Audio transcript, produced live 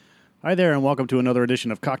Hi there, and welcome to another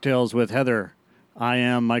edition of Cocktails with Heather. I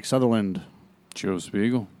am Mike Sutherland. Joe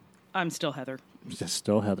Spiegel. I'm still Heather.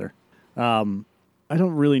 Still Heather. I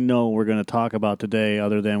don't really know what we're going to talk about today,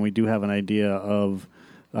 other than we do have an idea of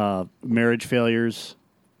marriage failures,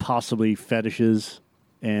 possibly fetishes,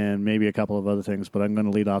 and maybe a couple of other things, but I'm going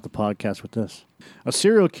to lead off the podcast with this. A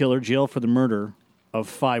serial killer jailed for the murder of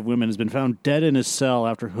 5 women has been found dead in his cell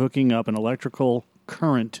after hooking up an electrical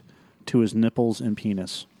current to his nipples and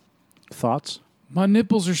penis. Thoughts? My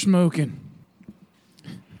nipples are smoking.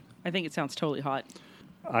 I think it sounds totally hot.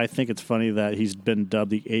 I think it's funny that he's been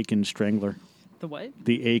dubbed the Aiken Strangler. The what?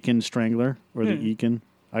 The Aiken Strangler, or the Aiken.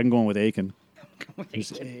 I'm going with Aiken. With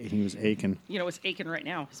Aiken. He was Aiken. You know what's aching right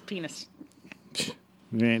now? His penis. He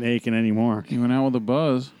ain't Aiken anymore. He went out with a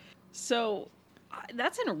buzz. So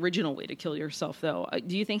that's an original way to kill yourself, though.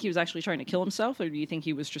 Do you think he was actually trying to kill himself, or do you think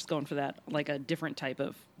he was just going for that, like a different type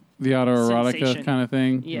of The autoerotica sensation? kind of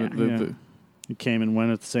thing. Yeah. He came and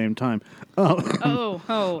went at the same time. Oh.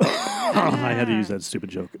 I had to use that stupid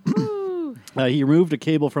joke. He removed a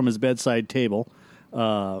cable from his bedside table,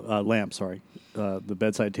 lamp, sorry, the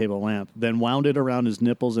bedside table lamp, then wound it around his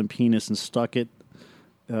nipples and penis and stuck it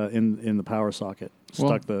in the power socket.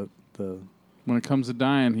 Stuck the... When it comes to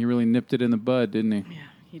dying, he really nipped it in the bud, didn't he? Yeah,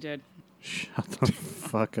 he did. Shut the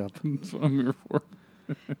fuck up. That's what I'm here for.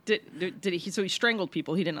 Did he? So he strangled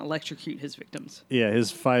people. He didn't electrocute his victims. Yeah,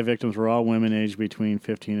 his 5 victims were all women aged between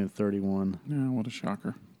 15 and 31. Yeah, what a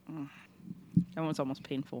shocker. That one's almost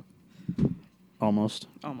painful. Almost.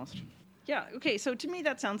 Yeah, okay, so to me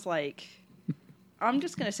that sounds like... I'm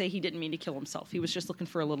just going to say he didn't mean to kill himself. He was just looking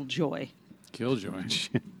for a little joy. Killjoy.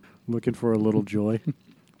 Looking for a little joy.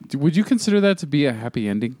 Would you consider that to be a happy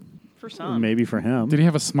ending? For some. Maybe for him. Did he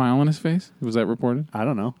have a smile on his face? Was that reported? I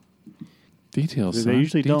don't know. Details, They son.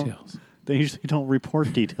 usually Details. don't. They usually don't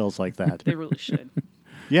report details like that. They really should.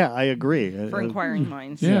 Yeah, I agree. For inquiring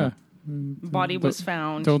minds. Yeah. Body was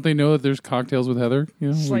found. Don't they know that there's cocktails with Heather? You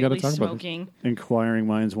know, we got to Slightly talk about this. smoking. Inquiring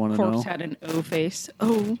minds want to know. Corpse had an O face.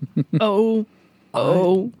 Oh.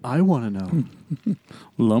 I want to know.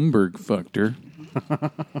 Lumberg fucked her.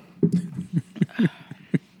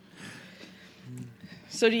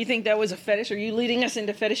 So do you think that was a fetish? Are you leading us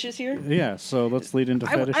into fetishes here? Yeah, so let's lead into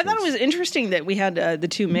fetishes. I thought it was interesting that we had the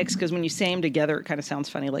two mixed, because when you say them together, it kind of sounds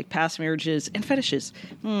funny, like past marriages and fetishes.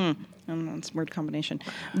 That's a weird combination.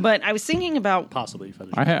 But I was thinking about possibly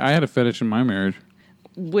fetishes. I had a fetish in my marriage.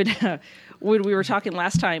 when we were talking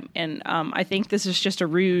last time, and I think this is just a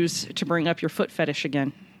ruse to bring up your foot fetish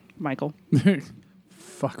again, Michael.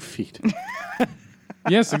 Fuck feet.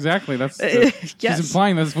 Yes, exactly. That's Yes. she's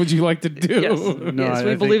implying that's what you like to do. Yes, No, yes, I we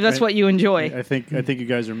think- believe that's what you enjoy. I think you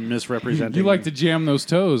guys are misrepresenting. You like to jam those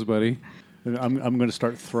toes, buddy. I'm going to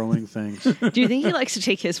start throwing things. Do you think he likes to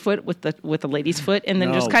take his foot with the lady's foot and then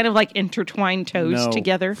No. just kind of like intertwine toes No,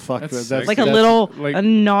 together? Fuck That's that. That's Like a that's- little like- a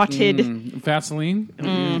knotted, Vaseline?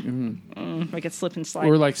 like a slip and slide.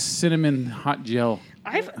 Or like cinnamon hot gel.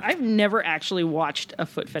 I've never actually watched a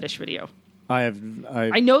foot fetish video. I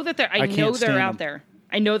know that they're. I can't know stand they're out them. there.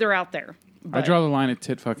 I know they're out there. I But draw the line at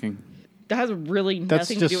tit fucking. that has really That's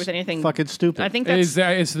nothing to just do with anything. fucking stupid. I think that's.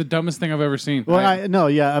 It's the dumbest thing I've ever seen. Well,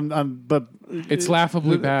 but It's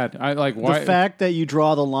laughably bad. I like why. the fact that you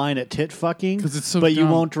draw the line at tit fucking, 'Cause it's so but you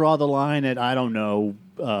dumb. won't draw the line at I don't know,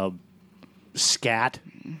 scat,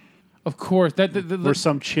 Of course, or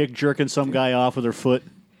some chick jerking some guy off with her foot.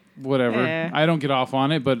 whatever. I don't get off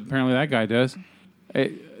on it, but apparently that guy does.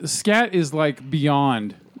 Scat is like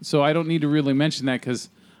beyond, so I don't need to really mention that because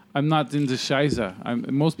I'm not into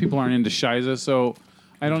shiza. Most people aren't into shiza, so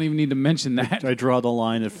I don't even need to mention that. I draw the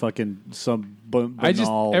line at fucking some banal. I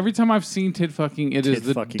just every time I've seen tit fucking, it is Tit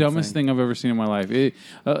the fucking dumbest thing I've ever seen in my life.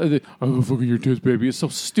 Oh, fucking your tits, baby! It's so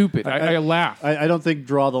stupid. I laugh. I don't think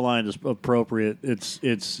draw the line is appropriate.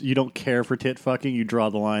 It's you don't care for tit fucking. You draw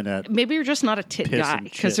the line at Maybe you're just not a tit Piss guy, and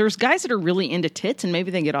because shit. there's guys that are really into tits, and maybe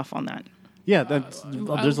they get off on that. yeah. That's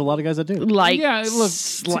there's a lot of guys that do. Like, Yeah, look,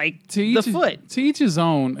 like to each the foot. To each his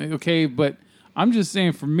own, okay? But I'm just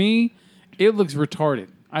saying, for me, it looks retarded.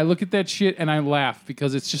 I look at that shit and I laugh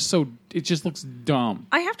because it just looks dumb.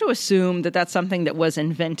 I have to assume that that's something that was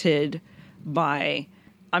invented by.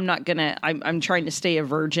 I'm trying to stay a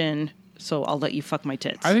virgin, so I'll let you fuck my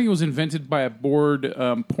tits. I think it was invented by a bored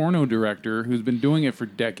porno director who's been doing it for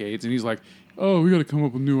decades, and he's like, "Oh, we got to come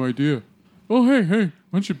up with a new idea. Oh, hey, why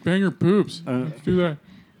don't you bang her boobs? Let's do that."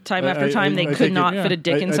 Time after time, they I could think not it- fit a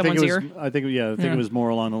dick in I think someone's it was, ear. I think Yeah. it was more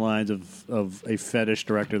along the lines of a fetish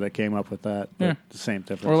director that came up with that. But Yeah. the same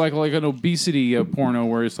difference. Or like an obesity porno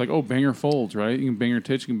where it's like, "Oh, bang her folds, right? You can bang her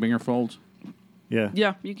tits, you can bang her folds." yeah.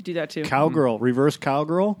 Yeah, you could do that too. Cowgirl, reverse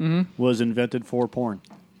cowgirl was invented for porn.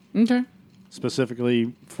 Okay.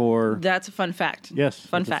 specifically for. That's a fun fact. Yes,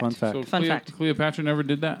 Fun that's a fact. fun fact. So Fun fact. Cleopatra never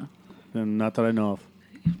did that? And not that I know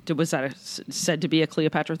of. Was that said to be a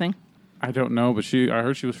Cleopatra thing? I don't know, but I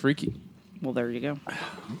heard she was freaky. Well, there you go.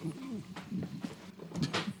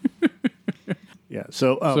 Yeah.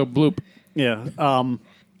 So. So bloop. Yeah.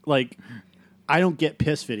 Like, I don't get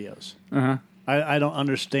piss videos. Uh-huh. I don't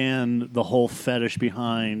understand the whole fetish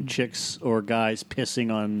behind chicks or guys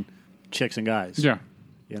pissing on chicks and guys. Yeah.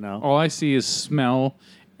 You know? All I see is smell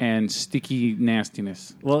and sticky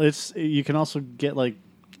nastiness. Well, you can also get, like...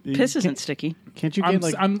 Piss isn't sticky. Can't you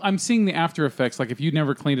get, I'm seeing the after effects. Like, if you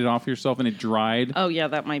never cleaned it off yourself and it dried, Oh, yeah,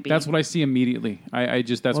 that might be. that's what I see immediately.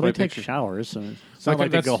 That's well, what they I take picture. showers. And it's not like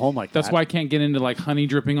they go home like That's that. why I can't get into, like, honey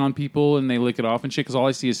dripping on people and they lick it off and shit, because all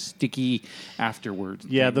I see is sticky afterwards.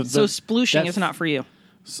 Yeah, So splooshing that's- is not for you.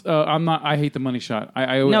 I'm not. I hate the money shot.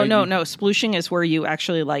 No. Splooshing is where you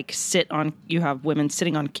actually like you have women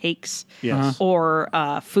sitting on cakes Yes. or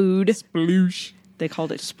food. Sploosh. They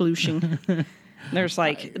called it splooshing. There's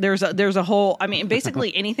a whole, I mean,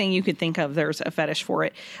 basically anything you could think of, there's a fetish for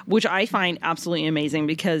it, which I find absolutely amazing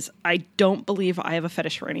because I don't believe I have a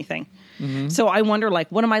fetish for anything. Mm-hmm. So I wonder,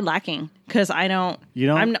 like, what am I lacking? Because I don't,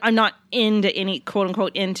 I'm not into any, quote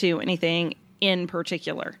unquote, into anything in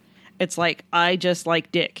particular. It's like, I just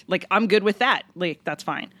like dick. Like, I'm good with that. Like, that's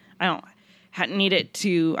fine. I don't need it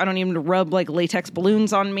to, I don't need him to rub like latex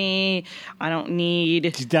balloons on me. I don't need,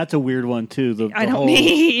 That's a weird one, too. I don't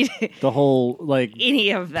need The whole, like, any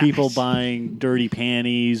of that. people buying dirty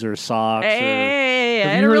panties or socks. Hey, I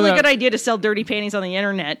Have had you a heard really of that- good idea to sell dirty panties on the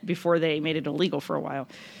internet before they made it illegal for a while.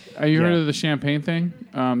 Have you heard Yeah. of the champagne thing?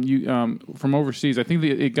 From overseas. I think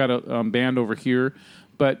it got a banned over here,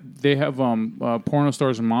 but they have porno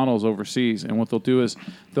stars and models overseas, and what they'll do is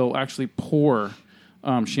they'll actually pour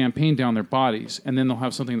champagne down their bodies, and then they'll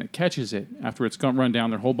have something that catches it after it's gone run down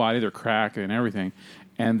their whole body, their crack and everything,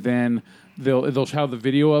 and then they'll have the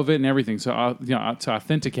video of it and everything, so to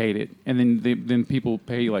authenticate it, and then people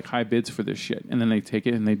pay like high bids for this shit, and then they take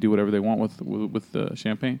it and they do whatever they want with the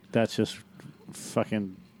champagne. That's just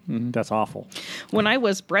fucking... That's awful. When I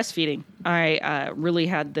was breastfeeding, I really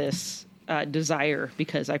had this desire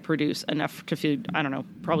because I produce enough to feed, I don't know,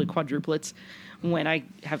 probably quadruplets when I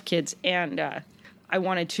have kids. And I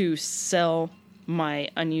wanted to sell my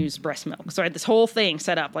unused breast milk. So I had this whole thing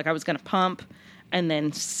set up. Like I was going to pump and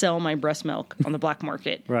then sell my breast milk on the black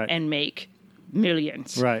market Right. and make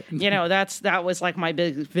millions. Right. You know, that was like my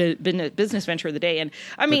big business venture of the day. And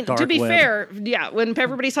I mean, to dark be web. fair, yeah, when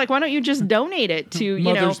everybody's like, why don't you just donate it to, you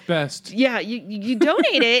Mother's know, best. yeah, you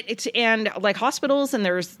donate it and like hospitals, and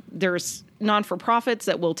there's non-for-profits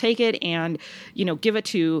that will take it and, you know, give it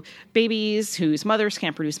to babies whose mothers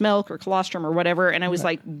can't produce milk or colostrum or whatever. And I was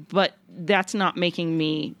like, but that's not making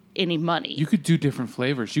me any money. You could do different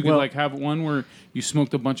flavors. You could Well- like have one where you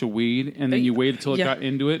smoked a bunch of weed and then you waited until it Yeah. got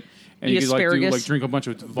into it, and The you could asparagus. drink a bunch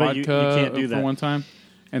of But you vodka can't do for that. one time,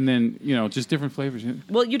 and then just different flavors.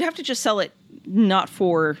 Well, you'd have to just sell it not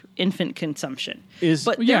for infant consumption.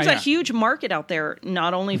 But Yeah, there's yeah. a huge market out there,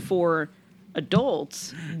 not only for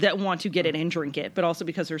adults that want to get it and drink it, but also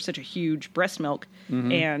because there's such a huge breast milk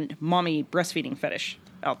Mm-hmm. and mommy breastfeeding fetish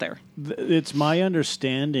out there. It's my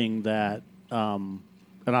understanding that, and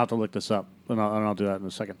I'll have to look this up, and I'll do that in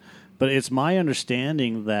a second. But it's my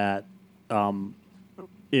understanding that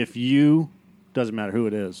if you, doesn't matter who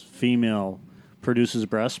it is, female, produces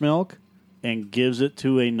breast milk and gives it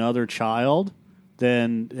to another child,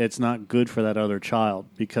 then it's not good for that other child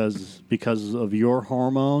because of your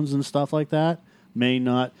hormones and stuff like that. May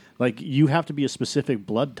not, like, you have to be a specific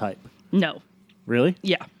blood type. No. Really?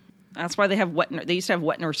 Yeah. That's why they have they used to have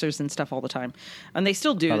wet nurses and stuff all the time. And they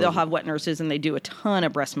still do. They'll have wet nurses and they do a ton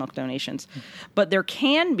of breast milk donations. But there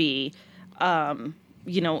can be,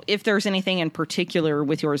 if there's anything in particular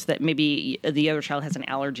with yours that maybe the other child has an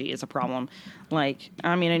allergy is a problem. Like,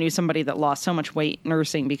 I mean, I knew somebody that lost so much weight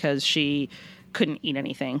nursing because she couldn't eat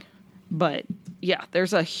anything. But yeah,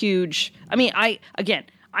 there's a huge, I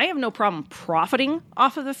have no problem profiting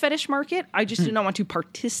off of the fetish market. I just do not want to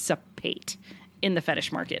participate in the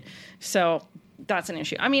fetish market. So that's an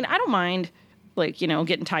issue. I mean, I don't mind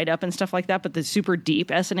getting tied up and stuff like that, but the super deep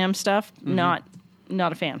S&M stuff, not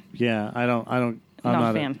a fan. Yeah, I'm Not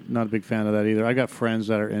a fan. Not a big fan of that either. I got friends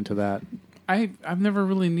that are into that. I've never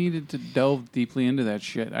really needed to delve deeply into that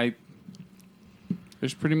shit.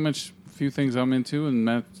 There's pretty much a few things I'm into, and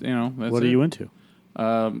that's What are you into?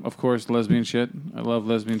 Of course, lesbian shit. I love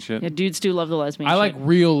lesbian shit. Yeah, dudes do love the lesbian I shit. like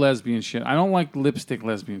real lesbian shit. I don't like lipstick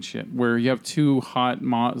lesbian shit where you have two hot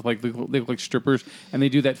they look like strippers and they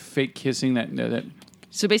do that fake kissing that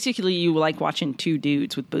So basically you like watching two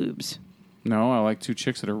dudes with boobs. No, I like two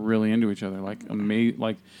chicks that are really into each other, like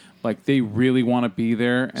they really want to be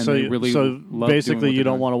there, and they really love basically doing you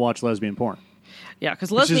don't want to watch lesbian porn. Yeah,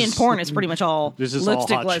 because lesbian porn is pretty much all lipstick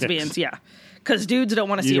all lesbians. chicks. Yeah, because dudes don't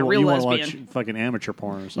want to see a real you lesbian. Want to watch fucking amateur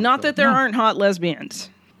porn or something. Not that there aren't hot lesbians.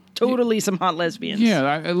 Totally some hot lesbians.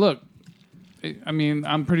 Yeah, look. I mean,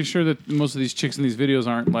 I'm pretty sure that most of these chicks in these videos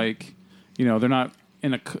aren't like, they're not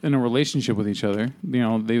in a relationship with each other.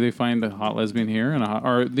 They find a hot lesbian here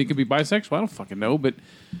or they could be bisexual. I don't fucking know. But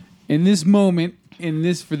in this moment,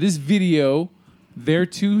 for this video, they're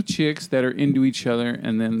two chicks that are into each other,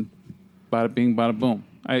 and then bada bing, bada boom.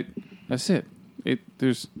 That's it.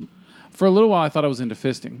 For a little while, I thought I was into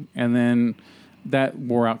fisting, and then that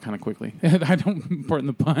wore out kind of quickly. I don't pardon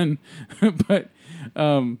the pun, but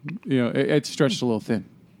it stretched a little thin.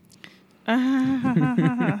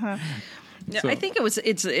 I think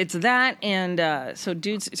it's that, and so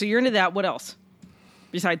dudes. So you're into that. What else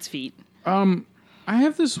besides feet? I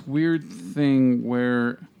have this weird thing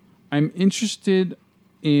where I'm interested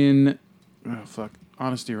in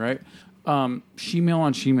honesty, right? She-male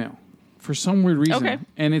on she-male for some weird reason. Okay.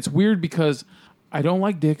 And it's weird because I don't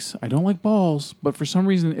like dicks, I don't like balls, but for some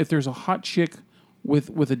reason, if there's a hot chick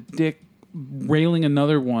with a dick railing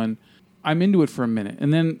another one, I'm into it for a minute.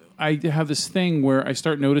 And then I have this thing where I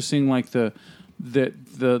start noticing like the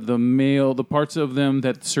male, the parts of them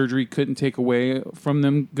that surgery couldn't take away from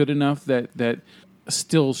them good enough that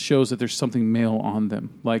still shows that there's something male on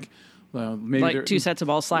them. Like maybe like two sets of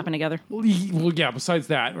balls slapping together. Well, yeah. Besides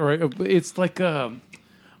that, right? It's like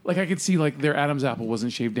I could see like their Adam's apple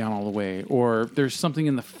wasn't shaved down all the way, or there's something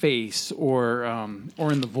in the face, or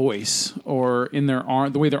in the voice, or in their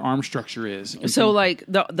arm, the way their arm structure is. So like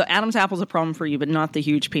the Adam's apple is a problem for you, but not the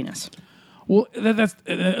huge penis. Well, that's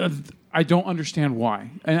I don't understand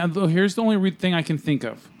why. And here's the only thing I can think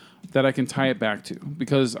of that I can tie it back to,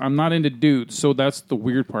 because I'm not into dudes, so that's the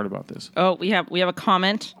weird part about this. Oh, we have a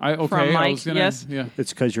comment from Mike. Yes, yeah,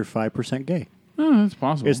 it's because you're 5% gay. Oh, that's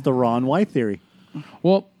possible. It's the Ron White theory.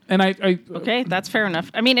 Well, and I okay, that's fair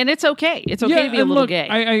enough. I mean, and it's okay. It's okay to be a little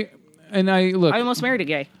gay. I almost married a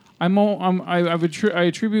gay. I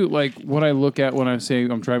attribute like what I look at when I say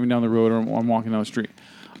I'm driving down the road or I'm walking down the street.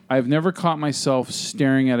 I've never caught myself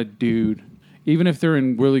staring at a dude, even if they're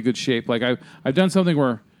in really good shape. Like I've done something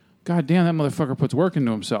where, God damn, that motherfucker puts work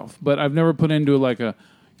into himself. But I've never put into like you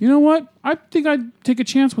know what? I think I'd take a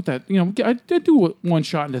chance with that. I'd do one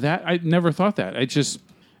shot into that. I never thought that. It's just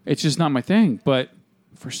not my thing. But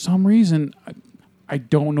for some reason, I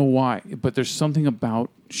don't know why. But there's something about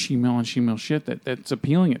she-male and she-male shit that's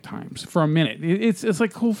appealing at times for a minute. It's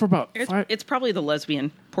like cool for about five. It's probably the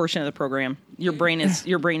lesbian portion of the program. Your brain is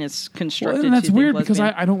constructed. Well, and that's to weird think because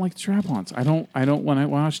lesbian. I don't like strap-ons. I don't when I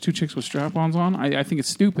watch two chicks with strap-ons on, I think it's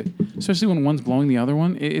stupid. Especially when one's blowing the other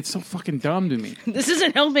one. It's so fucking dumb to me. This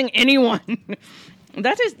isn't helping anyone.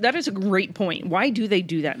 That is a great point. Why do they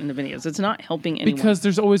do that in the videos? It's not helping anyone. Because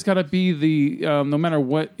there's always got to be the no matter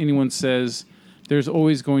what anyone says, there's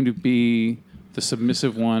always going to be the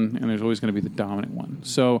submissive one, and there's always going to be the dominant one.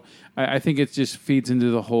 So I think it just feeds into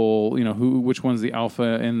the whole, which one's the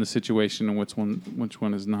alpha in the situation, and which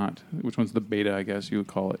one is not, which one's the beta, I guess you would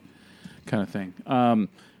call it, kind of thing.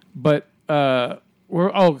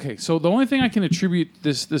 Okay. So the only thing I can attribute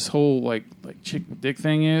this whole like chick with dick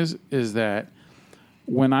thing is that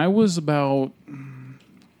when I was about,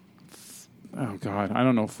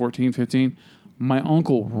 14, 15, my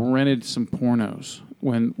uncle rented some pornos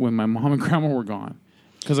when my mom and grandma were gone,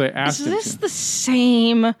 because I asked him to. Is this the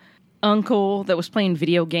same uncle that was playing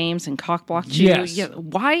video games and cockblocked you? Yes. Yeah.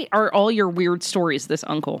 Why are all your weird stories this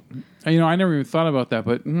uncle? I never even thought about that,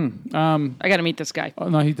 but I got to meet this guy. Oh,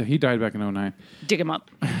 no, he died back in 2009. Dig him up.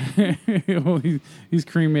 Well, he's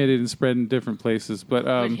cremated and spread in different places, but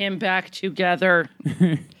Put him back together.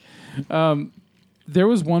 There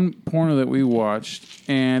was one porno that we watched,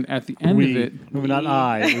 and at the end of it... Not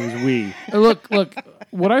I, it was we. Look,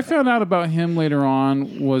 what I found out about him later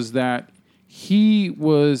on was that he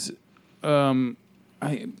was... I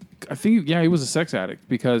think, he was a sex addict,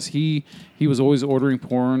 because he was always ordering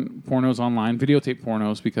pornos online, videotape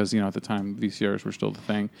pornos, because, at the time, VCRs were still the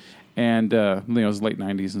thing. And, it was late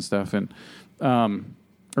 90s and stuff, and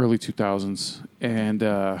early 2000s.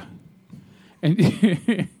 And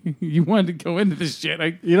you wanted to go into this shit.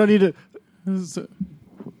 You don't need to.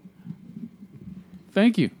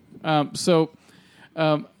 Thank you. At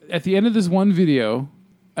the end of this one video,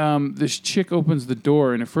 this chick opens the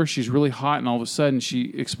door, and at first she's really hot, and all of a sudden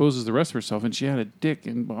she exposes the rest of herself, and she had a dick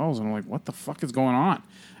and balls, and I'm like, what the fuck is going on?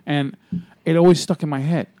 And it always stuck in my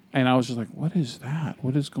head, and I was just like, what is that?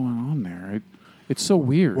 What is going on there? It's so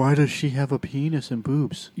weird. Why does she have a penis and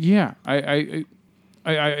boobs? Yeah,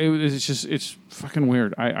 it's fucking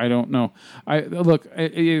weird. I don't know. Look,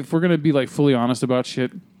 if we're gonna be like fully honest about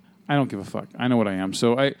shit, I don't give a fuck. I know what I am,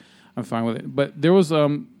 so I'm fine with it. But there was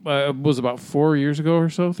about 4 years ago or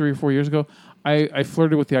so, 3 or 4 years ago, I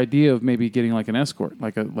flirted with the idea of maybe getting like an escort,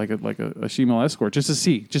 like a female escort, just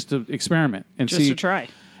to experiment and Just see. to try.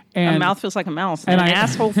 And a mouth feels like a mouth, and an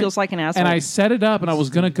asshole feels like an asshole. And I set it up, and I was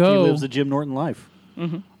gonna He go. lives the Jim Norton life.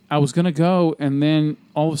 Mm-hmm. I was gonna go, and then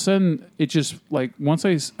all of a sudden, it just like once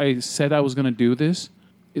I said I was gonna do this,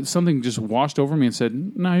 something just washed over me and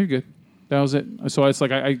said, "No, you're good." That was it. So it's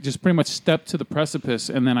like I just pretty much stepped to the precipice,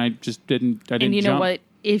 and then I just didn't. I didn't. And you jump. know what?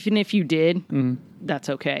 Even if you did, that's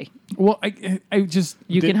okay. Well, I just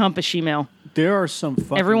You can hump a she-male. There are some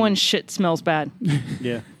fucking... Everyone's shit smells bad.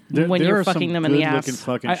 Yeah. When you're are some fucking them in the ass. good-looking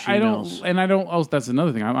fucking I don't, females. and I don't. Oh, that's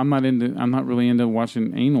another thing. I'm not really into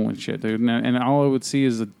watching anal and shit, dude. And all I would see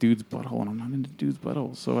is a dude's butthole, and I'm not into dude's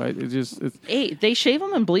butthole. So it's Hey, they shave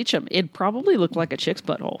them and bleach them. It'd probably look like a chick's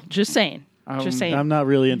butthole. Just saying. Just saying. I'm not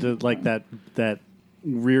really into like that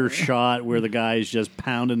rear shot where the guy is just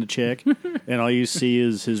pounding the chick, and all you see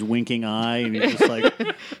is his winking eye, and you're just like,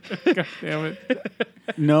 God damn it.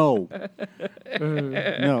 no,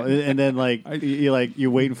 and then you're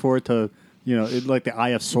waiting for it to, it's like the Eye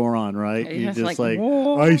of Sauron, right? Yeah, You're it's just like, like,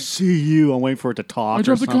 whoa. I see you. I'm waiting for it to talk. I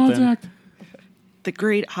dropped or the something. contact. The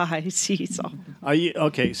great eye sees all.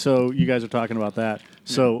 Okay, so you guys are talking about that.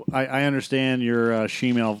 So I understand your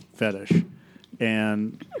she-male fetish,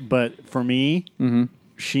 but for me,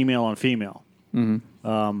 she-male on female.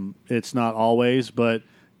 It's not always, but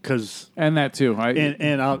because And that too.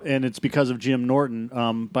 and it's because of Jim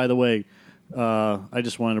Norton. By the way, I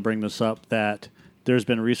just wanted to bring this up that there's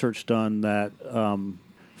been research done that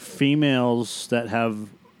females that have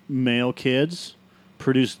male kids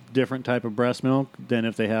produce different type of breast milk than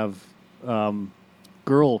if they have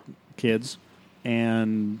girl kids,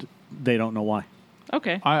 and they don't know why.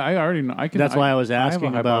 Okay. I already know. That's why I was asking I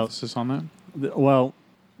have a about- hypothesis on that. Well,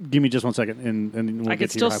 give me just 1 second, and we'll I get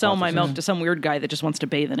could to your still sell my hypothesis. milk to some weird guy that just wants to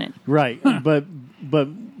bathe in it. Right, but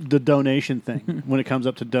the donation thing, when it comes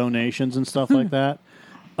up to donations and stuff like that,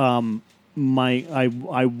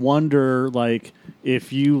 I wonder, like,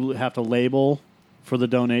 if you have to label for the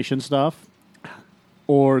donation stuff,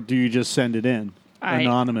 or do you just send it in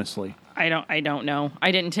anonymously? I don't know.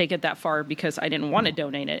 I didn't take it that far because I didn't want to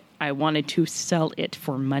donate it. I wanted to sell it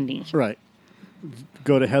for money. Right.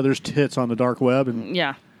 Go to Heather's Tits on the dark web, and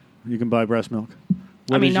Yeah. you can buy breast milk. I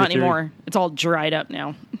What mean, is your not theory? anymore. It's all dried up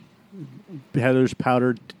now. Heather's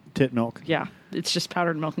powdered tit milk. Yeah. It's just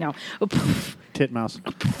powdered milk now. Oh, poof. Tit mouse.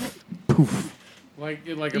 Poof. Like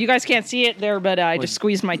You guys can't see it there, but I just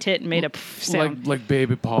squeezed my tit and made a poof sound. like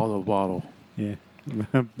baby Paulo bottle. Yeah.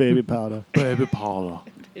 Baby powder. Baby Paulo.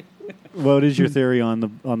 What is your theory on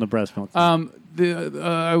the breast milk?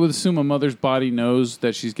 I would assume a mother's body knows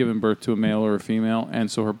that she's given birth to a male or a female,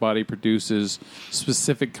 and so her body produces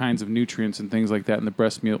specific kinds of nutrients and things like that in the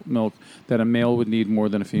breast milk that a male would need more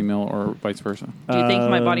than a female, or vice versa. Do you think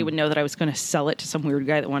my body would know that I was going to sell it to some weird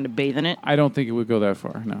guy that wanted to bathe in it? I don't think it would go that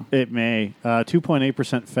far. No. It may.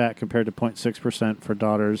 2.8% fat compared to 0.6% for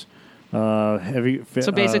daughters.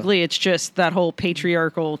 So basically, it's just that whole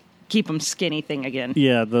patriarchal keep them skinny thing again.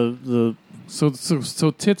 Yeah, the So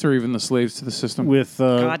tits are even the slaves to the system. with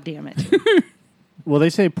God damn it. well, they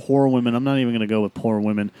say poor women. I'm not even going to go with poor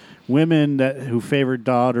women. Women who favored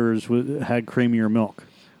daughters had creamier milk,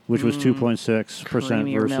 which was 2.6%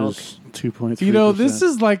 Creamier versus 2.3%. You know, this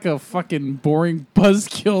is like a fucking boring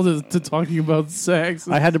buzzkill to talking about sex.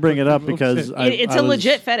 I had to bring it up because It's a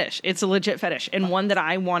legit fetish. It's a legit fetish, and one that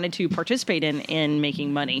I wanted to participate in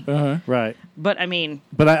making money. right. But I mean,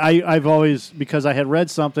 But I've always, because I had read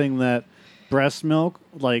something that breast milk,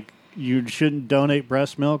 like, you shouldn't donate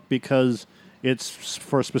breast milk because it's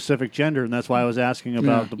for a specific gender, and that's why I was asking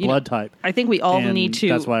about the blood type. I think we all And need to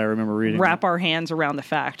that's why I remember reading wrap that. our hands around the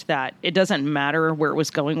fact that it doesn't matter where it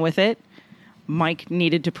was going with it. Mike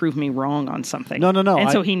needed to prove me wrong on something. No.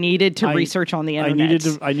 And so he needed to research on the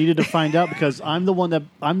internet. I needed to find out because I'm the one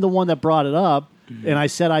that brought it up, and I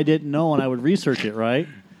said I didn't know and I would research it. Right?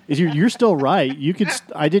 You're still right. You could.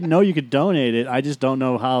 I didn't know you could donate it. I just don't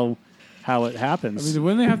know how it happens. I mean,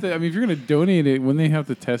 when they have to, if you're going to donate it, when they have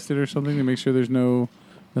to test it or something to make sure there's nothing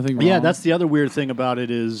wrong. Yeah, that's the other weird thing about it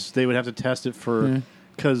is they would have to test it for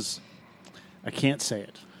because I can't say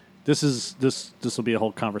it. This will be a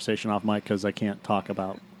whole conversation off mic because I can't talk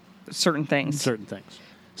about certain things.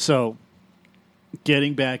 So,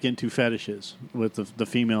 getting back into fetishes with the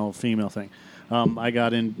female thing, I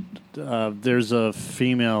got in. There's a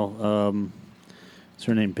female. What's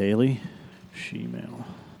her name? Bailey. She-male.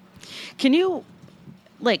 Can you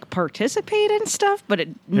like participate in stuff? But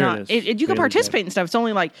you can participate in stuff. It's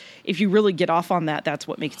only like if you really get off on that, that's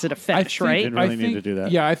what makes it a fetish, right? Didn't really need to do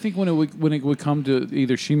that. Yeah, I think when it would come to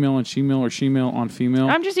either she-male and she-male or she-male on female.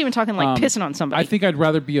 I'm just even talking like pissing on somebody. I think I'd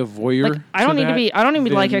rather be a voyeur. Like, I don't need to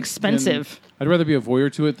be like expensive. I'd rather be a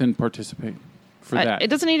voyeur to it than participate for that.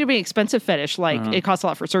 It doesn't need to be expensive fetish. Like it costs a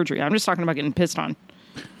lot for surgery. I'm just talking about getting pissed on.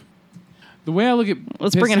 The way I look at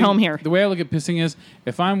let's bring it home here. The way I look at pissing is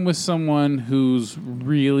if I'm with someone who's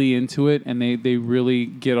really into it and they really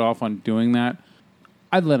get off on doing that,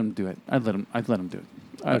 I'd let them do it. I'd let them do it.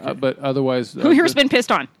 Okay. But otherwise, who here's been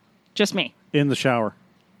pissed on? Just me. In the shower.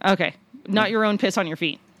 Okay, not your own piss on your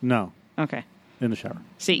feet. No. Okay. In the shower.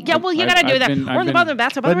 See, yeah, well, you got to do that. Or in the bottom of the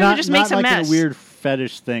bathtub. Otherwise, it just makes a mess. Not like a weird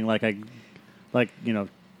fetish thing.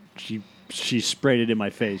 She sprayed it in my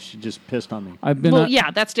face. She just pissed on me.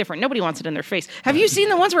 Yeah, that's different. Nobody wants it in their face. Have you seen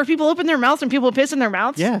the ones where people open their mouths and people piss in their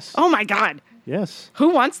mouths? Yes. Oh my God. Yes.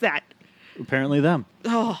 Who wants that? Apparently them.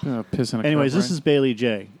 Oh. Piss in a Anyways, cup, this is Bailey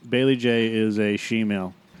J. Bailey J is a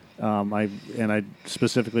she-male. I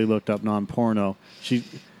specifically looked up non-porno.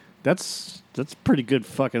 That's pretty good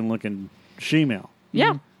fucking looking she-male.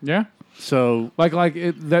 Yeah. Yeah. So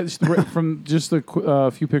that's from just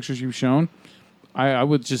the few pictures you've shown. I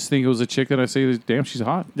would just think it was a chick that I say, damn, she's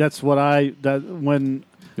hot. That's what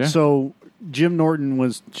So Jim Norton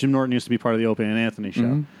used to be part of the Opie and Anthony show.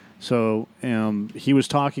 Mm-hmm. So he was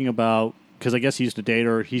talking about, because I guess he used to date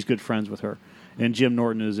her, he's good friends with her. And Jim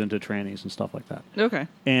Norton is into trannies and stuff like that. Okay.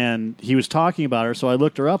 And he was talking about her, so I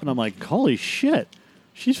looked her up and I'm like, holy shit,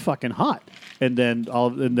 she's fucking hot. And then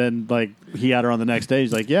like he had her on the next day,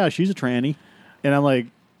 he's like, yeah, she's a tranny. And I'm like,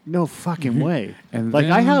 no fucking way. And like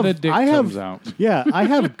then I have out. Yeah, I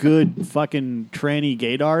have good fucking tranny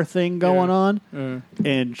gaydar thing going on.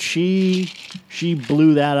 And she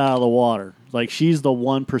blew that out of the water. Like she's the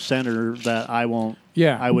 1%er that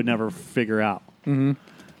I would never figure out. Mm-hmm.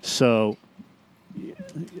 So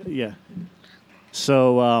yeah.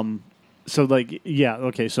 So like, yeah,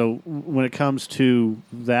 okay, so when it comes to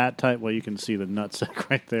that type, well, you can see the nutsack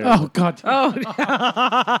right there. Oh, God.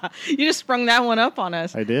 Oh, you just sprung that one up on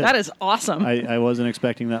us. I did. That is awesome. I wasn't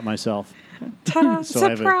expecting that myself. Ta-da, So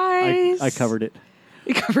surprise. I covered it.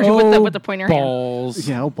 You covered it with the pointer hand. Balls.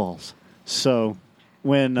 Yeah, balls. So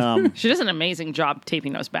when... She does an amazing job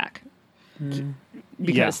taping those back.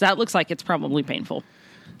 Because that looks like it's probably painful.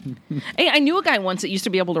 Hey, I knew a guy once that used to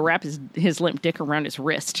be able to wrap his limp dick around his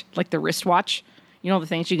wrist, like the wristwatch. You know the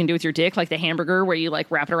things you can do with your dick, like the hamburger where you like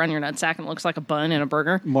wrap it around your nutsack and it looks like a bun in a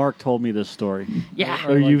burger. Mark told me this story. Yeah.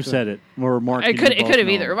 Or you said it. Or Mark. It could have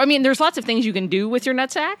either. I mean, there's lots of things you can do with your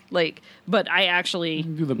nutsack, but I actually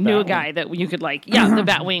knew a guy that you could the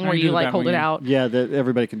bat wing where you like hold it out. Yeah,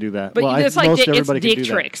 everybody can do that. But it's like it's dick do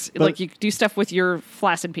tricks. But, like you do stuff with your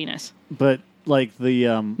flaccid penis. But like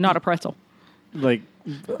the not a pretzel. Like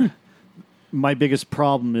my biggest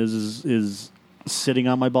problem is sitting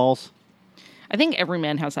on my balls. I think every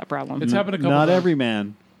man has that problem. It's happened a couple Not times. every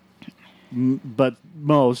man, but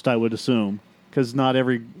most, I would assume. Because not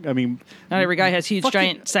every guy has huge,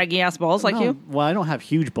 giant, saggy-ass balls like you. Well, I don't have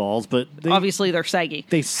huge balls, but obviously they're saggy.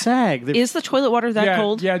 They sag. Is the toilet water that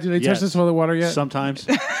cold? Yeah, do they touch the toilet water yet? Sometimes.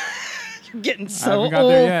 You're getting so old,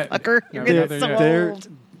 fucker. You're getting so old.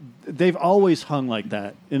 They've always hung like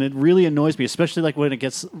that, and it really annoys me, especially like when it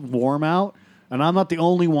gets warm out. And I'm not the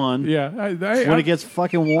only one. Yeah, when it gets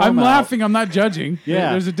fucking warm, I'm laughing. I'm not judging.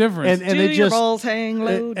 Yeah, there's a difference. And do they your just balls hang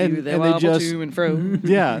low? Do they wobble to and fro?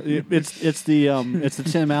 Yeah, it's the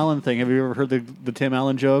Tim Allen thing. Have you ever heard the Tim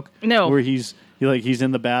Allen joke? No. Where he's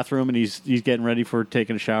in the bathroom and he's getting ready for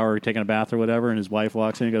taking a shower or taking a bath or whatever, and his wife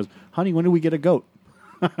walks in and goes, "Honey, when do we get a goat?"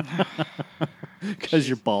 Because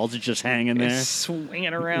your balls are just hanging there,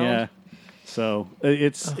 swinging around. Yeah. So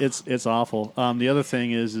it's awful. The other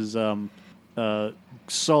thing is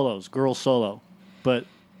solos, girl solo, but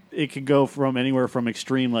it could go from anywhere from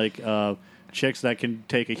extreme like chicks that can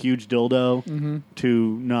take a huge dildo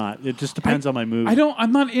to not. It just depends on my mood.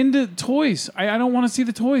 I'm not into toys. I don't want to see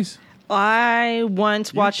the toys. I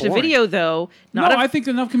once watched a video, though. I think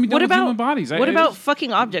enough can be done with human bodies. What about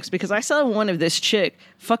fucking objects? Because I saw one of this chick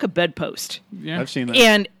fuck a bedpost. Yeah. I've seen that.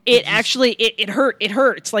 And it actually, it hurt. It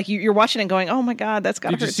hurts. Like you're watching it going, oh my God, that's got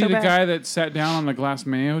to hurt so bad. Did you see the guy that sat down on the glass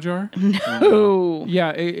mayo jar? No. Yeah,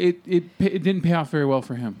 it didn't pay off very well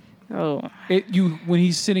for him. Oh. When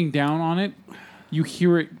he's sitting down on it, you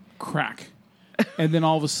hear it crack. And then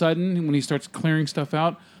all of a sudden, when he starts clearing stuff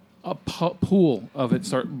out, a pool of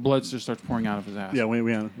blood just starts pouring out of his ass. Yeah,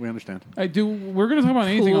 we understand. We're going to talk about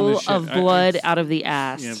anything on this shit. Pool of blood out of the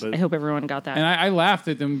ass. Yeah, I hope everyone got that. And I laughed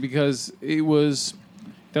at them because it was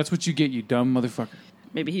That's what you get, you dumb motherfucker.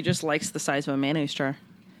 Maybe he just likes the size of a mayonnaise jar.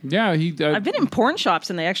 Yeah, I've been in porn shops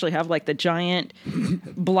and they actually have like the giant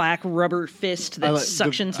black rubber fist that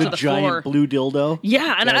suctions to the giant floor. Blue dildo.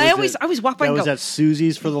 Yeah, and I always walk by and go, that was at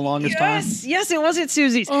Susie's for the longest time. Yes, it was at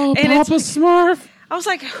Susie's. Oh, and Papa Smurf. I was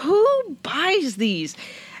like, who buys these?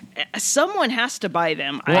 Someone has to buy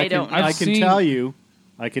them. Well, I don't know. I can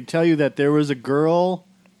tell you that there was a girl.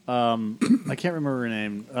 I can't remember her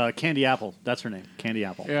name. Candy Apple. That's her name. Candy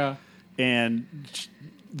Apple. Yeah. And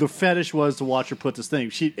the fetish was to watch her put this thing.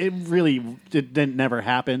 It didn't never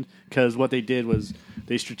happen because what they did was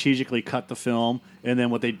they strategically cut the film, and then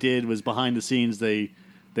what they did was behind the scenes they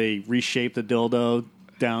reshaped the dildo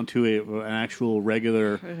down to an actual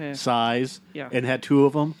regular size, and had two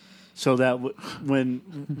of them, so that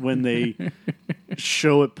when they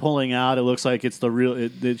show it pulling out, it looks like it's the real.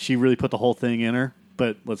 She really put the whole thing in her.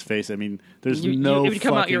 But let's face it. I mean, there's no. It would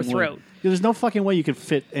come out your throat. There's no fucking way you could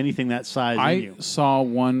fit anything that size in you. I saw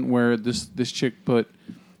one where this chick put.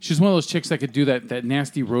 She's one of those chicks that could do that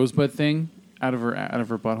nasty rosebud thing out of her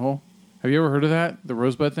butthole. Have you ever heard of that? The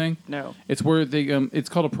rosebud thing? No. It's where they it's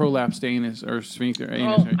called a prolapsed anus or sphincter.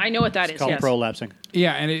 Oh, I know what that is. It's called prolapsing.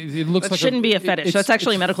 Yeah, and it looks that like shouldn't be a fetish. That's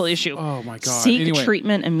actually a medical issue. Oh my god! Seek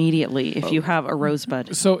treatment immediately if you have a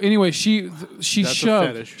rosebud. So anyway, she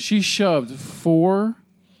shoved 4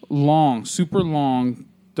 super long,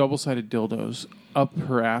 double-sided dildos up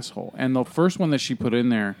her asshole, and the first one that she put in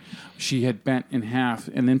there, she had bent in half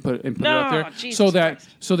and then put it up there. Jesus Christ.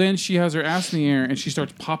 So then she has her ass in the air and she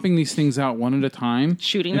starts popping these things out one at a time,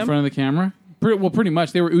 shooting in them? front of the camera. Pretty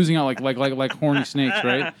much. They were oozing out like horny snakes,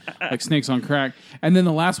 right? Like snakes on crack. And then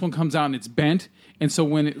the last one comes out and it's bent. And so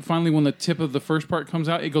when the tip of the first part comes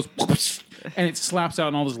out, it goes and it slaps out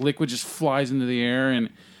and all this liquid just flies into the air. And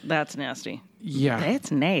that's nasty. Yeah,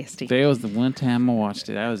 that's nasty. That was the one time I watched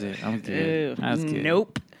it. That was it. I was good. That was good.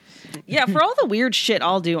 Nope. Yeah, for all the weird shit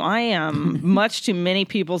I'll do, I am, much to many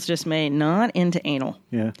people's dismay, not into anal.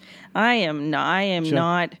 Yeah, I am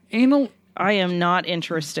not anal. I am not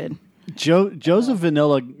interested. Joe's a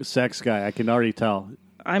vanilla sex guy. I can already tell.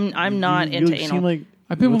 I'm not into anal. Seem like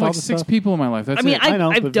I've been with like 6 people in my life. That's I mean, it. I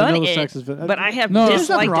know, I've done it, but I have disliked it. There's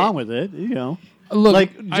nothing wrong with it, you know. Look,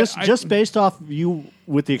 like just based off you,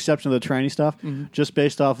 with the exception of the tranny stuff, just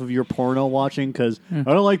based off of your porno watching, because I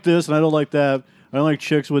don't like this and I don't like that. I don't like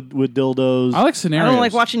chicks with dildos. I like scenarios. I don't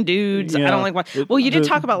like watching dudes. Yeah. I don't like watching. Well, you did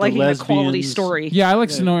talk about liking a quality story. Yeah, I like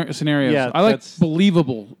scenarios. Yeah, I like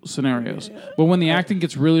believable scenarios. But when the acting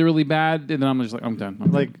gets really, really bad, then I'm just like, I'm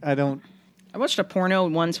done. I don't. I watched a porno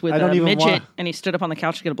once with a midget, and he stood up on the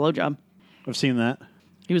couch to get a blowjob. I've seen that.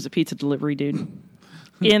 He was a pizza delivery dude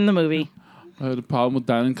in the movie. I had a problem with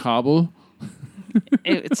dialing Cabo.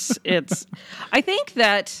 It's. I think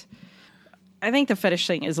the fetish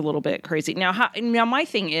thing is a little bit crazy. Now my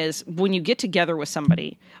thing is, when you get together with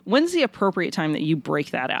somebody, when's the appropriate time that you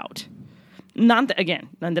break that out? None that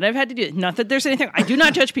I've had to do. Not that there's anything. I do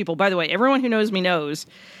not judge people. By the way, everyone who knows me knows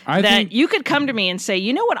that you could come to me and say,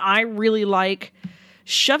 you know what I really like?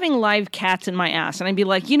 Shoving live cats in my ass. And I'd be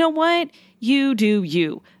like, you know what? You do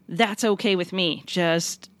you. That's okay with me.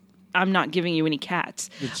 Just, I'm not giving you any cats.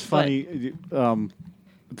 It's funny.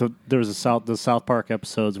 There's the South Park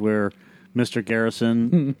episodes where Mr.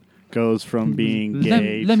 Garrison goes from being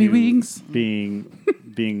gay to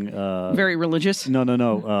being very religious. No.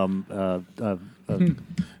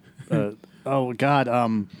 Oh God.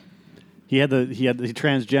 He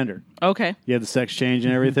transgender. Okay. He had the sex change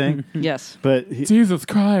and everything. Yes. But Jesus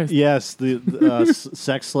Christ. Yes, the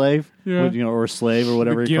sex slave, or slave or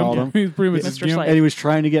whatever he called him. He's pretty much Mr. Slave. And he was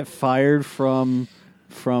trying to get fired from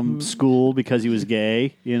school because he was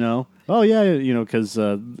gay. You know. Oh yeah, because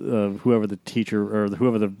whoever the teacher or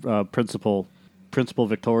whoever the principal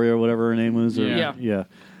Victoria or whatever her name was. Yeah.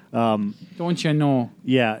 Don't you know?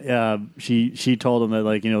 Yeah, she told him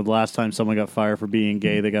that the last time someone got fired for being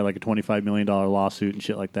gay, they got like a $25 million lawsuit and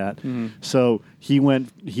shit like that. Mm-hmm. So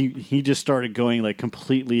he just started going like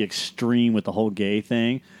completely extreme with the whole gay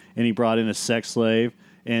thing, and he brought in a sex slave.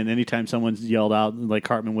 And anytime someone yelled out, like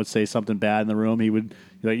Cartman would say something bad in the room, he would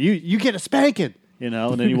be like, "You get a spanking,"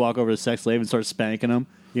 and then you walk over to the sex slave and start spanking him.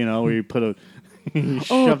 Where you put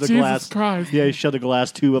shoved the glass. Christ. Yeah, he shoved the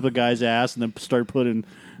glass tube up the guy's ass and then started putting.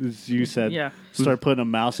 As you said, start putting a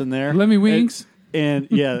mouse in there. Lemmy Winks. And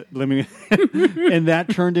Lemmy. And that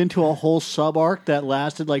turned into a whole sub arc that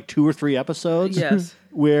lasted like 2 or 3 episodes. Yes.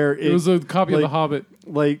 Where it was a copy of The Hobbit.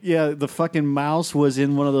 The fucking mouse was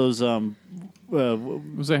in one of those. I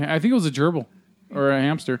think it was a gerbil or a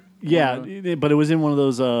hamster. Yeah, but it was in one of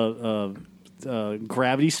those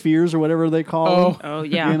gravity spheres or whatever they call them. Oh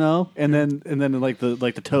yeah. And then like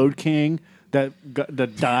the Toad King.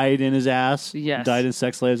 that died in his ass, Yes. died in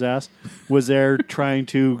sex slave's ass, was there trying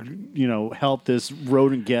to, help this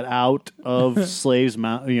rodent get out of slave's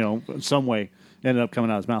mouth, some way, ended up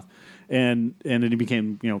coming out of his mouth. And then he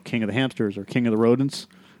became, king of the hamsters or king of the rodents.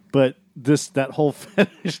 But that whole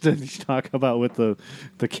fetish that you talk about with the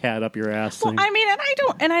cat up your ass thing. Well, I mean,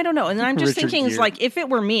 and I don't know. And I'm just Richard thinking, it's Gere. like, if it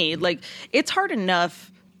were me, like, it's hard enough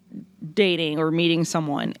dating or meeting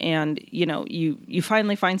someone and you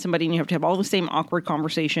finally find somebody and you have to have all the same awkward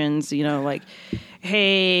conversations, like,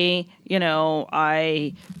 hey,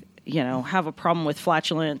 I have a problem with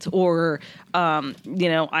flatulence, or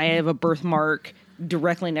I have a birthmark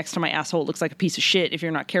directly next to my asshole. It looks like a piece of shit if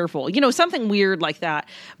you're not careful, something weird like that.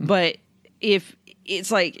 But if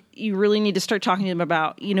it's like, you really need to start talking to them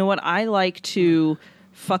about, what I like to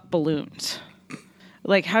fuck balloons.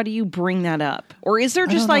 Like, how do you bring that up? Or is there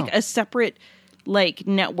just like a separate like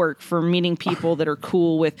network for meeting people that are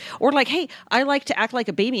cool with, or like, hey, I like to act like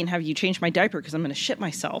a baby and have you change my diaper because I'm going to shit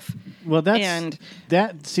myself. Well, that's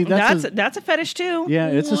a fetish too. Yeah,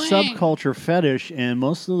 it's a subculture fetish, and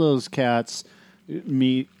most of those cats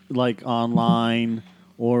meet like online,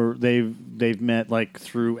 or they've met like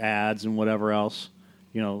through ads and whatever else.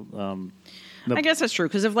 I guess that's true,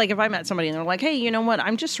 because if I met somebody and they're like, hey, you know what,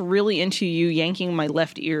 I'm just really into you yanking my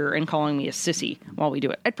left ear and calling me a sissy while we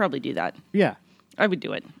do it, I'd probably do that. Yeah, I would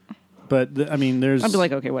do it. But there's. I'd be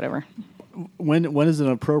like, okay, whatever. When is an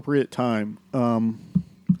appropriate time?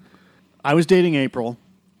 I was dating April,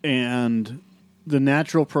 and the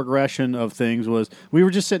natural progression of things was we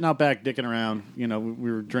were just sitting out back dicking around.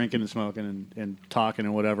 We were drinking and smoking and talking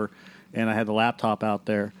and whatever. And I had the laptop out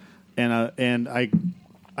there, and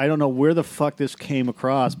I don't know where the fuck this came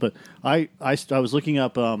across, but I was looking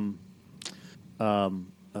up foot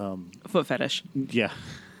fetish. Yeah,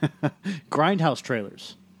 grindhouse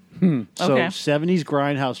trailers. Okay. So 70s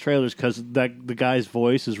grindhouse trailers, because the guy's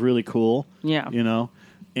voice is really cool. Yeah.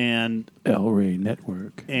 And El Rey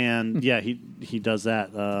Network. And yeah, he does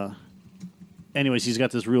that. Anyways, he's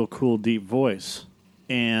got this real cool deep voice,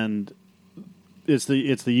 and it's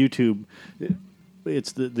the YouTube.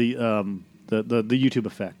 It's the YouTube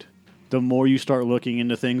effect. The more you start looking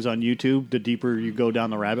into things on YouTube, the deeper you go down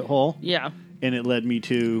the rabbit hole. Yeah. And it led me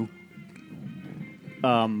to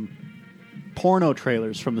porno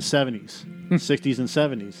trailers from the 70s, 60s, and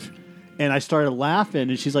 70s. And I started laughing,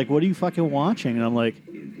 and she's like, what are you fucking watching? And I'm like,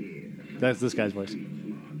 that's this guy's voice.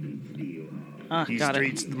 He's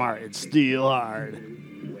street smart and steel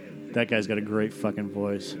hard. That guy's got a great fucking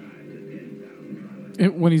voice.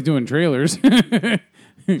 When he's doing trailers.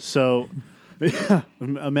 So,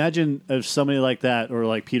 imagine if somebody like that, or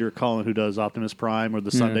like Peter Cullen, who does Optimus Prime, or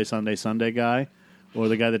the Sunday guy, or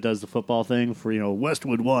the guy that does the football thing for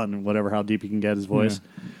Westwood One, whatever, how deep you can get his voice.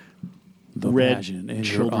 The read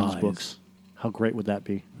children's books. How great would that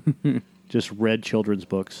be? Just read children's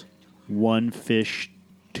books. One fish,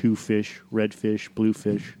 two fish, red fish, blue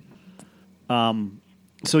fish.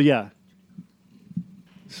 So yeah.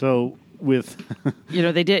 So with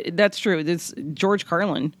they did. That's true. George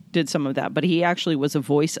Carlin did some of that, but he actually was a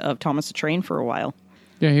voice of Thomas the Train for a while.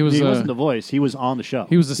 Yeah, he wasn't the voice. He was on the show.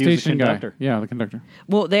 He was the station guy. conductor. Yeah, the conductor.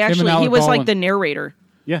 Well, he was like the narrator.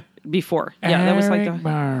 Yeah. Before. Yeah, that was like the...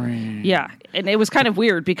 Barry. Yeah, and it was kind of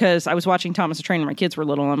weird because I was watching Thomas the Train when my kids were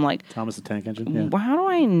little, and I'm like... Thomas the Tank Engine? Yeah. Well, how do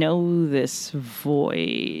I know this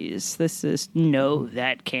voice?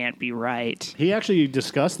 That can't be right. He actually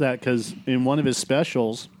discussed that because in one of his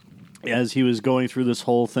specials, as he was going through this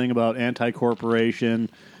whole thing about anti-corporation,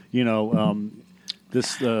 what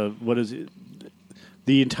is it?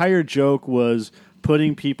 The entire joke was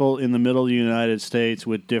putting people in the middle of the United States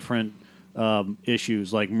with different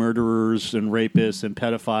issues like murderers and rapists and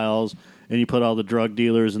pedophiles, and you put all the drug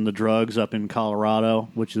dealers and the drugs up in Colorado,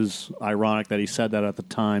 which is ironic that he said that at the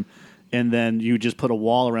time, and then you just put a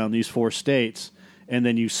wall around these 4 states, and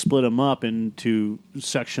then you split them up into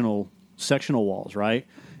sectional walls, right?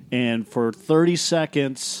 And for 30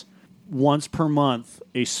 seconds, once per month,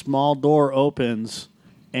 a small door opens,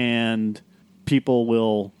 and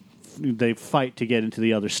people they fight to get into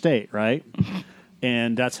the other state, right?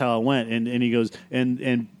 And that's how it went. And he goes,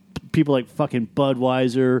 and people like fucking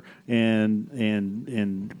Budweiser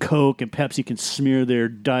and Coke and Pepsi can smear their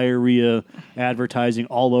diarrhea advertising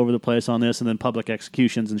all over the place on this, and then public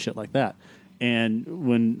executions and shit like that. And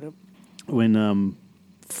when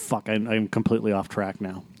I'm completely off track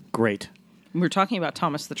now. Great. We were talking about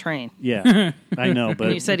Thomas the Train. Yeah, I know. But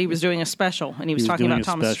and he said he was doing a special, and he was talking about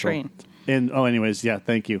Thomas the Train. And anyways, yeah,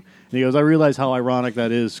 thank you. And he goes, I realize how ironic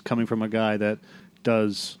that is coming from a guy that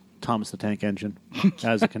does Thomas the Tank Engine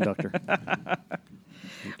as a conductor.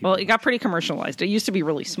 Well, it got pretty commercialized. It used to be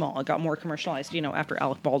really small. It got more commercialized, after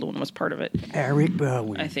Alec Baldwin was part of it. Eric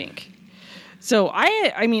Baldwin, I think. So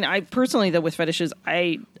I personally, though, with fetishes,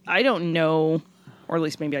 I don't know, or at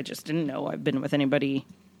least maybe I just didn't know I've been with anybody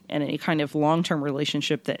in any kind of long-term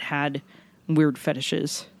relationship that had weird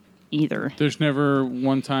fetishes either. There's never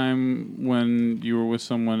one time when you were with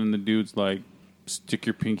someone and the dude's like, stick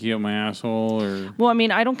your pinky up my asshole, or... Well, I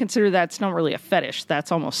mean, I don't consider that's not really a fetish.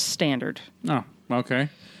 That's almost standard. Oh, okay.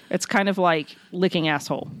 It's kind of like licking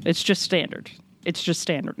asshole. It's just standard. It's just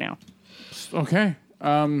standard now. Okay.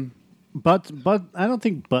 But I don't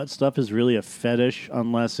think butt stuff is really a fetish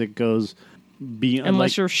unless it goes beyond.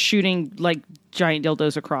 Unless you're shooting like giant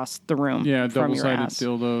dildos across the room. Yeah, from your double-sided ass.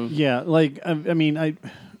 dildos. Yeah, like I mean, I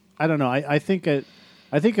don't know. I think a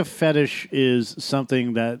fetish is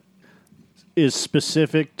something that is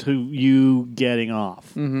specific to you getting off.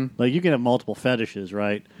 Mm-hmm. Like you can have multiple fetishes,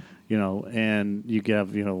 right? And you can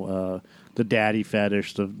have the daddy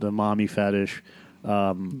fetish, the mommy fetish.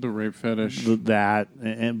 The rape fetish,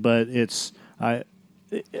 but it's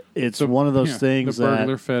one of those things the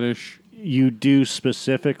burglar that fetish you do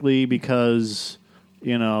specifically because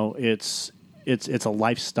it's a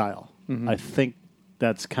lifestyle. Mm-hmm. I think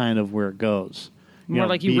that's kind of where it goes. More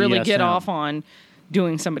like you really get off on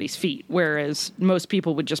doing somebody's feet, whereas most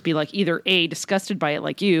people would just be like either A, disgusted by it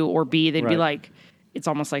like you, or B, they'd be like, it's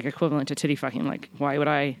almost like equivalent to titty fucking. Like, why would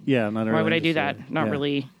I? Yeah, why would I do that? Not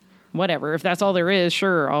really. Whatever. If that's all there is,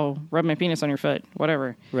 sure, I'll rub my penis on your foot.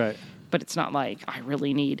 Whatever. Right. But it's not like I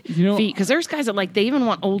really need feet. Because there's guys that they even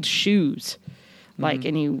want old shoes.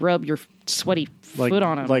 And you rub your sweaty foot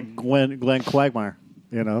on them. Like Glenn Quagmire,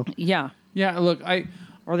 Yeah. Yeah, look,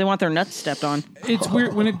 Or they want their nuts stepped on. It's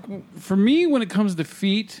weird when it comes to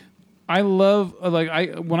feet, I love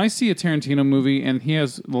when I see a Tarantino movie and he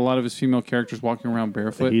has a lot of his female characters walking around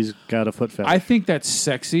barefoot. He's got a foot fetish. I think that's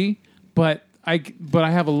sexy, but I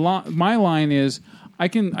have a lot. My line is I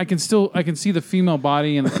can see the female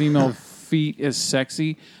body and the female feet as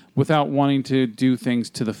sexy without wanting to do things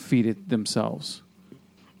to the feet themselves.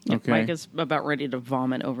 Okay, Mike is about ready to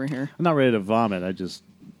vomit over here. I'm not ready to vomit.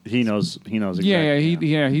 He knows exactly.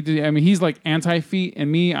 He did. I mean, he's like anti-feet,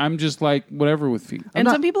 and me, I'm just like whatever with feet. And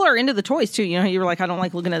some people are into the toys too. You were like, I don't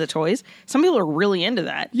like looking at the toys. Some people are really into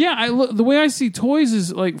that. Yeah, the way I see toys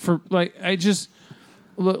is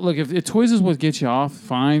Look, if toys is what gets you off,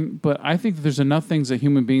 fine. But I think that there's enough things that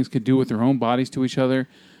human beings could do with their own bodies to each other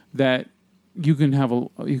that you can have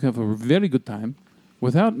a very good time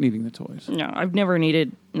without needing the toys. No, I've never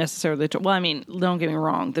needed necessarily. Well, I mean, don't get me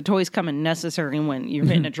wrong. The toys come in necessary when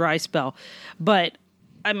you're in a dry spell. But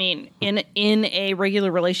I mean, in a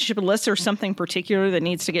regular relationship, unless there's something particular that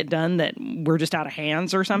needs to get done that we're just out of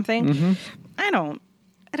hands or something, I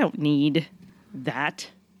don't need that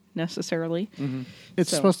necessarily. Mm-hmm. It's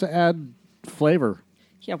supposed to add flavor.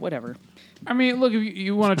 Yeah, whatever. I mean, look, if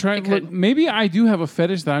you want to try, maybe I do have a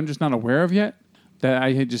fetish that I'm just not aware of yet, that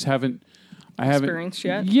I just haven't experienced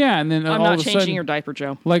yet. Yeah, and then I'm all not of a changing sudden, your diaper,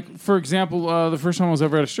 Joe. Like for example, the first time I was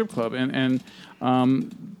ever at a strip club, and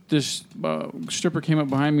this stripper came up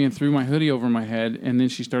behind me and threw my hoodie over my head, and then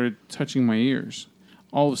she started touching my ears.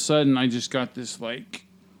 All of a sudden, I just got this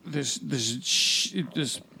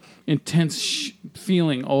intense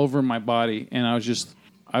feeling all over my body, and I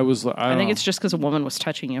think it's just because a woman was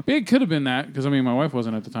touching you. It could have been that, because I mean my wife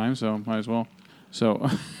wasn't at the time, so might as well. So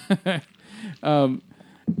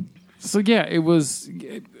so yeah, it was.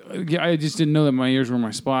 I just didn't know that my ears were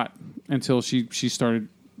my spot until she started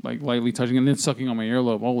like lightly touching and then sucking on my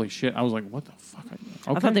earlobe. Holy shit! I was like, what the fuck? Okay.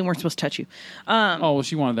 I thought they weren't supposed to touch you. Well,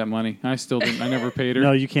 she wanted that money. I still didn't. I never paid her.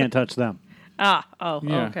 No, you can't touch them.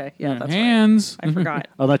 Okay. Yeah, that's hands. Right. I forgot.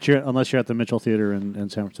 unless you're at the Mitchell Theater in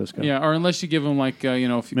San Francisco. Yeah, or unless you give them like a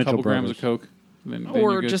couple grams of coke, then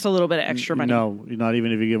or just a little bit of extra money. No, not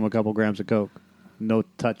even if you give them a couple grams of coke. No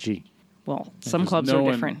touchy. Well, some clubs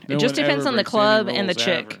are different. It just depends on the club and the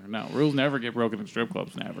chick. No, rules never get broken in strip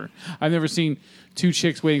clubs. Never. I've never seen two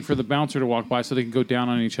chicks waiting for the bouncer to walk by so they can go down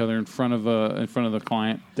on each other in front of the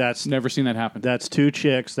client. That's never seen that happen. That's two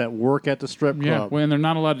chicks that work at the strip club. Yeah, when they're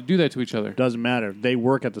not allowed to do that to each other. Doesn't matter. They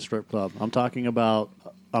work at the strip club. I'm talking about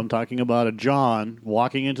a John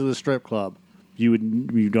walking into the strip club.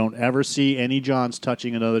 You don't ever see any Johns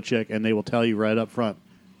touching another chick, and they will tell you right up front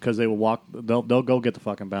because they will walk. They'll go get the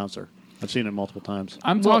fucking bouncer. I've seen it multiple times.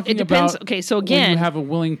 I'm talking it depends. about okay, so again, when you have a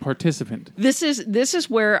willing participant. This is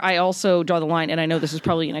where I also draw the line, and I know this is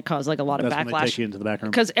probably going to cause like a lot of That's backlash. When they take you into the back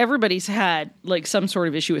room. Because everybody's had like some sort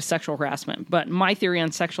of issue with sexual harassment. But my theory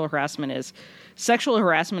on sexual harassment is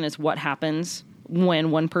what happens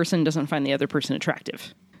when one person doesn't find the other person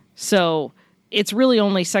attractive. So it's really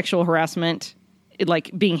only sexual harassment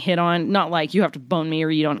like being hit on, not like you have to bone me or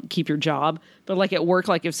you don't keep your job, but like at work,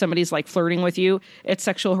 like if somebody's like flirting with you, it's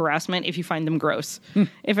sexual harassment if you find them gross.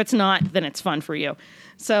 If it's not, then it's fun for you.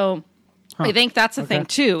 So I think that's the thing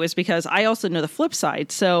too, is because I also know the flip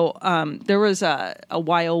side. So there was a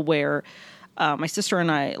while where my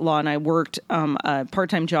sister-in-law and I worked a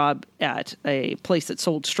part-time job at a place that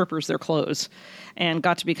sold strippers their clothes, and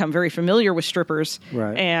got to become very familiar with strippers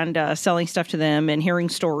and selling stuff to them and hearing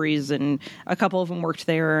stories. And a couple of them worked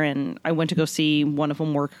there, and I went to go see one of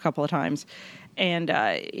them work a couple of times. And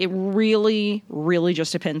it really, really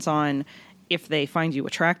just depends on if they find you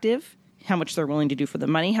attractive, how much they're willing to do for the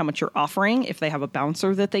money, how much you're offering. If they have a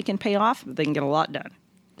bouncer that they can pay off, they can get a lot done.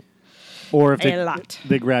 Or if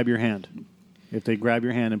they grab your hand. If they grab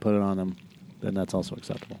your hand and put it on them, then that's also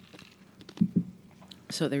acceptable.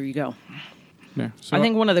 So there you go. Yeah. So I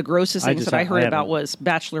think one of the grossest things that I heard about was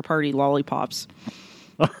bachelor party lollipops.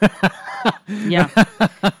 Yeah.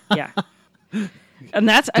 And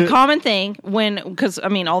that's a common thing because I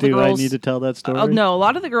mean, all the girls. Do I need to tell that story? No, a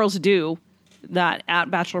lot of the girls do that at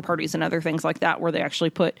bachelor parties and other things like that, where they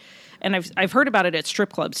actually put, and I've heard about it at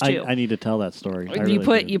strip clubs too. I need to tell that story.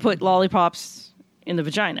 You put lollipops in the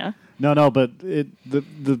vagina. No, but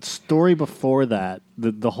the story before that,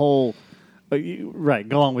 the whole. Right,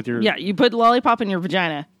 go on with your... Yeah, you put lollipop in your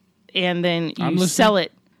vagina, and then you sell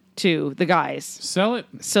it to the guys. Sell it?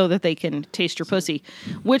 So that they can taste your pussy,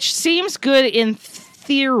 which seems good in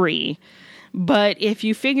theory, but if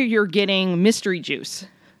you figure you're getting mystery juice,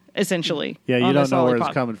 essentially. Yeah, you don't know where it's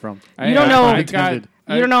coming from. You don't know...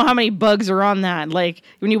 You don't know how many bugs are on that. Like,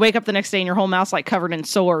 when you wake up the next day and your whole mouth's like covered in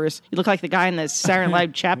sores, you look like the guy in the Saturday Night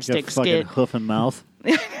Live chapstick skit. Hoof and mouth.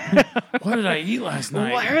 What did I eat last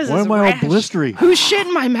night? Why am I all blistery? Who's shit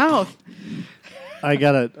in my mouth? I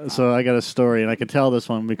got a story, and I can tell this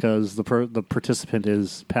one because the participant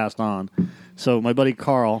is passed on. So my buddy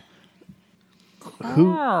Carl,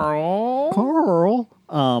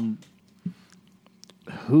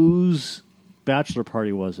 whose bachelor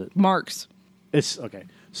party was it? Mark's. It's okay.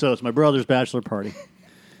 So it's my brother's bachelor party,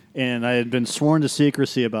 and I had been sworn to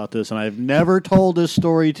secrecy about this, and I've never told this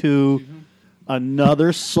story to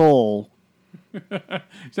another soul. I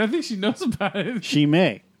think she knows about it. She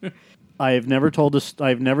may. I have never told this.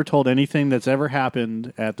 I've never told anything that's ever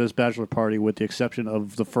happened at this bachelor party, with the exception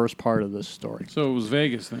of the first part of this story. So it was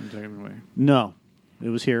Vegas then, technically. No, it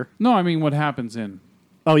was here. No, I mean what happens in.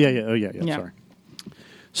 Oh yeah. Sorry.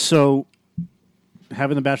 So,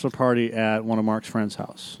 having the bachelor party at one of Mark's friend's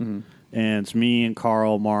house, and it's me and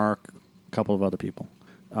Carl, Mark, a couple of other people,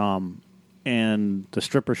 and the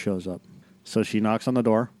stripper shows up. So she knocks on the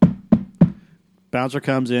door. Bouncer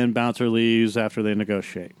comes in, bouncer leaves after they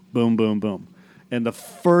negotiate. Boom, boom, boom. And the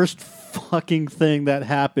first fucking thing that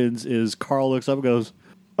happens is Carl looks up and goes,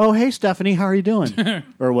 "Oh, hey, Stephanie, how are you doing?"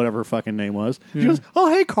 Or whatever her fucking name was. She goes, "Oh,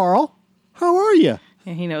 hey, Carl, how are you?"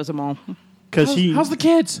 Yeah, he knows them all. How's the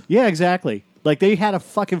kids? Yeah, exactly. Like, they had a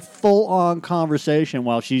fucking full-on conversation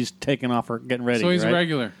while she's taking off her, getting ready. So he's right? a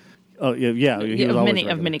regular. Oh, yeah. He was always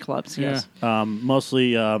regular. Of many clubs, yes.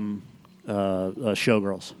 Mostly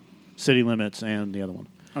Showgirls. City Limits and the other one.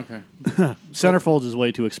 Okay. Centerfolds is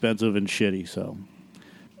way too expensive and shitty, so...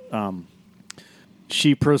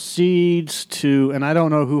 she proceeds to... And I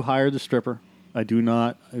don't know who hired the stripper. I do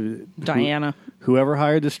not... Diana. Whoever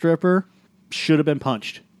hired the stripper should have been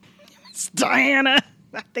punched. It's Diana.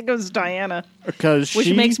 I think it was Diana.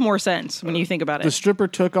 Which makes more sense when you think about it. The stripper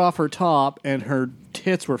took off her top, and her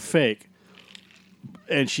tits were fake.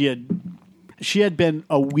 And she had been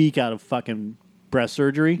a week out of fucking breast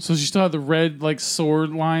surgery. So she still had the red, like, sword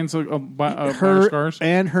lines of her scars?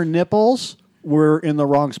 And her nipples were in the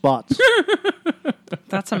wrong spots.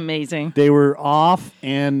 That's amazing. They were off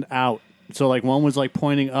and out. So, like, one was, like,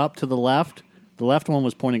 pointing up to the left. The left one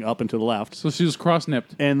was pointing up and to the left. So she was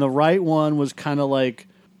cross-nipped. And the right one was kind of, like,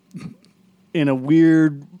 in a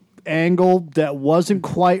weird angle that wasn't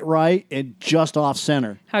quite right and just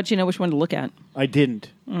off-center. How'd you know which one to look at? I didn't.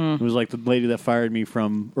 It was like the lady that fired me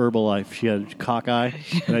from Herbalife. She had a cockeye,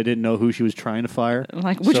 and I didn't know who she was trying to fire.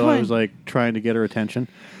 Like, which one? So I was, like, trying to get her attention.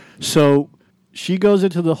 So she goes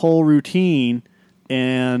into the whole routine,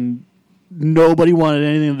 and nobody wanted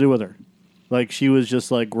anything to do with her. Like, she was just,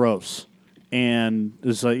 like, gross. And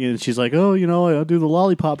it's like, and she's like, "Oh, I'll do the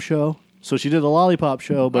lollipop show." So she did the lollipop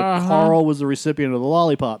show, but Carl was the recipient of the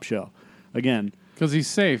lollipop show. Again. Because he's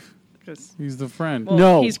safe. He's the friend. Well,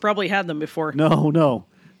 no. He's probably had them before. No.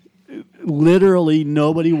 Literally,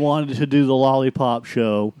 nobody wanted to do the lollipop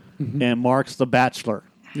show, and Mark's the bachelor.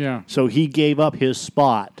 Yeah. So he gave up his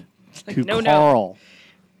spot to Carl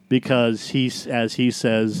because as he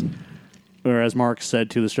says, or as Mark said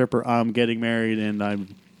to the stripper, I'm getting married and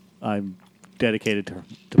I'm dedicated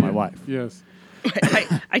to my wife. Yes.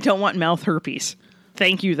 I don't want mouth herpes.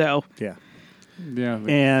 Thank you, though. Yeah. Yeah.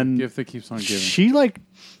 And gift that keeps on giving.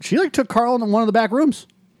 She took Carl into one of the back rooms,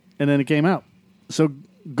 and then it came out. So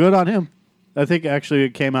good on him. I think actually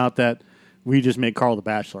it came out that we just made Carl the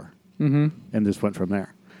bachelor, and this went from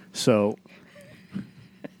there. So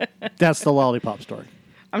that's the lollipop story.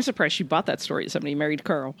 I'm surprised she bought that story. Somebody married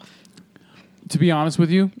Carl. To be honest with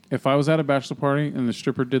you, if I was at a bachelor party and the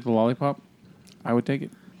stripper did the lollipop, I would take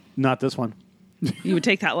it. Not this one. You would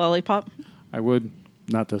take that lollipop? I would.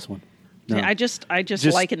 Not this one. No. I just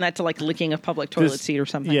liken that to like licking a public toilet seat or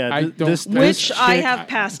something. Yeah, I don't- Which I shit- have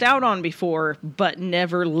passed out on before, but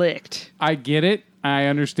never licked. I get it. I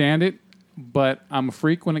understand it. But I'm a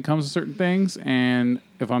freak when it comes to certain things. And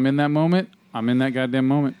if I'm in that moment, I'm in that goddamn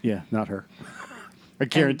moment. Yeah, not her. I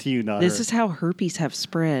guarantee you, not her. This is how herpes have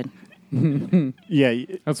spread. Yeah,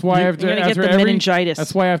 That's why after You're gonna get the every meningitis.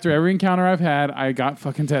 That's why after every encounter I've had, I got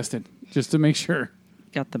fucking tested just to make sure.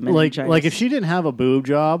 Got the meningitis. like if she didn't have a boob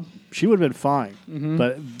job, she would have been fine.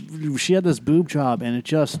 But she had this boob job, and it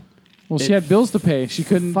just Well, she had bills to pay. She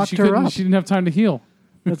couldn't. fucked She her couldn't. up. She didn't have time to heal.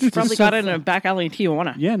 that's probably got it in a back alley in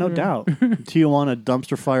Tijuana. Yeah, no doubt. Tijuana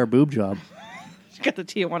dumpster fire boob job. Got the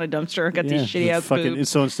Tijuana dumpster. Got Yeah, these shitty ass fucking. boobs.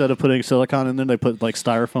 So instead of putting silicone in there, they put like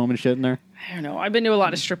styrofoam and shit in there. I don't know. I've been to a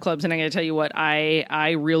lot of strip clubs, and I'm going to tell you what.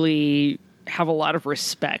 I really have a lot of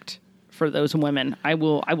respect for those women. I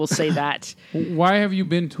will say that. Why have you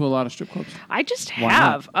been to a lot of strip clubs? I just Why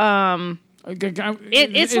have.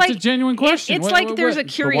 It's like a genuine question. It's What- like what- there's what- a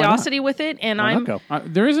curiosity with it, and Why not I'm. go?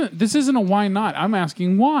 There isn't. This isn't a why not. I'm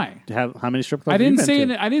asking why. How many strip clubs? I didn't have say you in.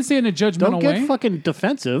 been to? I didn't say in a judgmental Don't get way. fucking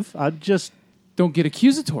defensive. Don't get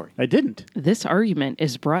accusatory. I didn't. This argument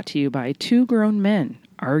is brought to you by two grown men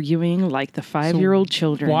arguing like the 5-year-old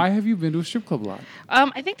children. Why have you been to a strip club a lot?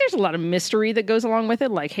 I think there's a lot of mystery that goes along with it.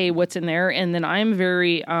 Like, hey, what's in there? And then I'm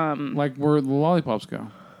very. Like where the lollipops go?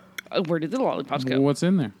 Where did the lollipops go? What's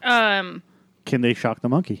in there? Can they shock the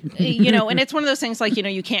monkey? And it's one of those things like,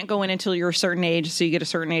 you can't go in until you're a certain age, so you get a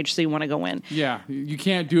certain age, so you want to go in. Yeah, you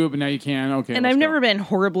can't do it, but now you can. Okay. And let's I've go. never been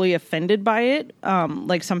horribly offended by it,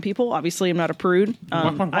 like some people. Obviously, I'm not a prude.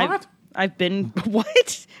 What? I've been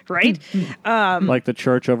what? Right? Like the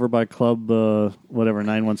church over by Club whatever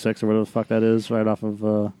 916 or whatever the fuck that is, right off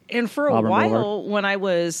of. And for a Auburn while, Boulevard. when I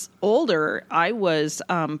was older, I was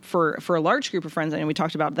for a large group of friends, and we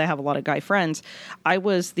talked about they have a lot of guy friends. I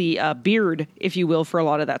was the beard, if you will, for a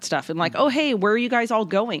lot of that stuff. And like, oh hey, where are you guys all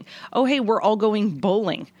going? Oh hey, we're all going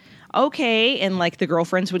bowling. Okay, and like the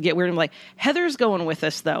girlfriends would get weird and be like, Heather's going with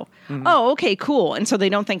us though. Oh, okay, cool. And so they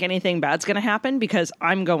don't think anything bad's going to happen because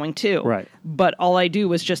I'm going too. Right. But all I do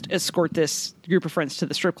was just escort this group of friends to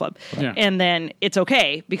the strip club, Yeah. and then it's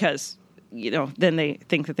okay because then they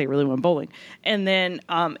think that they really went bowling. And then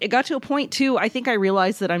it got to a point too. I think I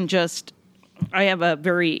realized that I have a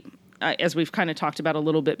very, as we've kind of talked about a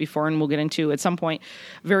little bit before, and we'll get into at some point,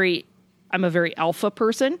 I'm a very alpha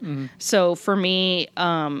person. So for me,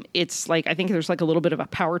 it's like, I think there's like a little bit of a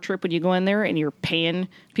power trip when you go in there and you're paying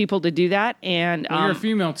people to do that. And Well, you're a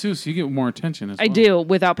female too, so you get more attention as well. I do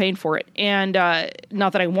without paying for it. And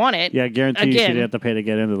not that I want it. Yeah, I guarantee you Again, she'd have to pay to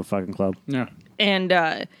get into the fucking club. Yeah.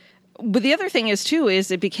 And but the other thing is too is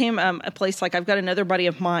it became a place like I've got another buddy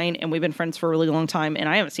of mine, and we've been friends for a really long time, and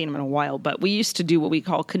I haven't seen him in a while, but we used to do what we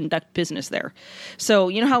call conduct business there. So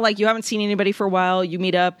you know how like you haven't seen anybody for a while, you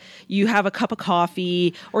meet up, you have a cup of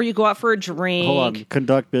coffee, or you go out for a drink. Hold on.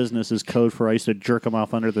 Conduct business is code for I used to jerk them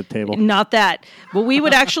off under the table. Not that, but we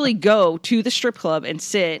would actually go to the strip club and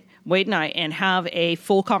sit, Wade and I, and have a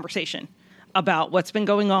full conversation about what's been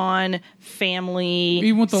going on, family,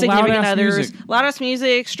 Even with the significant loud-ass others, music. loud-ass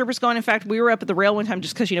music, strippers going. In fact, we were up at the rail one time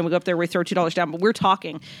just because, we go up there, we throw $2 down, but we're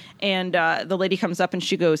talking. And the lady comes up and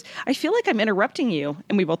she goes, I feel like I'm interrupting you.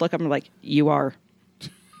 And we both look up and we're like, you are.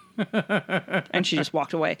 And she just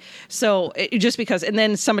walked away. So just because, and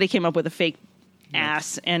then somebody came up with a fake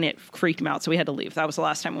ass and it freaked him out. So we had to leave. That was the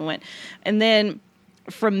last time we went. And then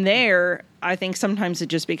from there, I think sometimes it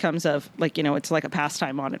just becomes of like, it's like a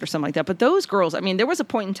pastime on it or something like that. But those girls, there was a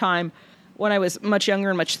point in time when I was much younger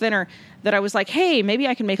and much thinner that I was like, hey, maybe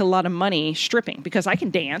I can make a lot of money stripping because I can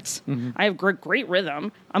dance. I have great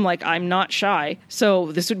rhythm. I'm like, I'm not shy.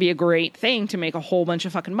 So this would be a great thing to make a whole bunch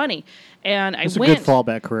of fucking money. And It's a good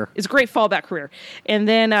fallback career. It's a great fallback career. And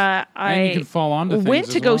then And you can fall onto things went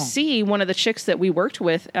to as go well. see one of the chicks that we worked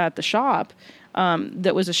with at the shop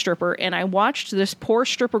that was a stripper. And I watched this poor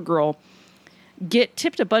stripper girl get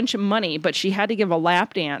tipped a bunch of money, but she had to give a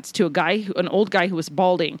lap dance to an old guy who was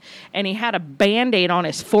balding, and he had a Band-Aid on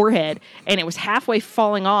his forehead, and it was halfway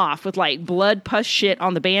falling off with like blood, pus, shit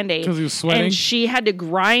on the Band-Aid. Because he was sweating? And she had to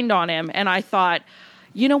grind on him, and I thought,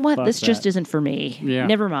 you know what? This just isn't for me. Yeah.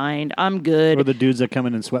 Never mind. I'm good. Or the dudes that come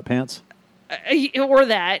in sweatpants. Or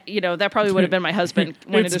that, that probably would have been my husband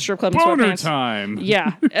went to the strip club in sweatpants. Time.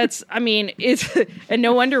 Yeah, it's and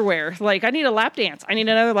no underwear. Like, I need a lap dance. I need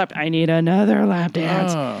another lap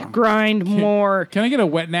dance. Oh. Grind more. Can I get a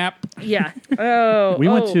wet nap? Yeah. Oh. We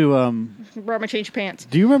went to. Brought my change of pants.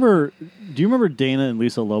 Do you remember Dana and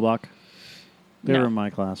Lisa Lobach? They No. were in my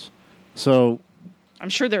class. So I'm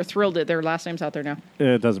sure they're thrilled that their last name's out there now.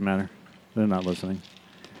 it doesn't matter. They're not listening.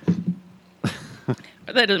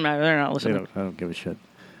 That doesn't matter. They're not listening. I don't give a shit.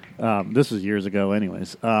 This was years ago,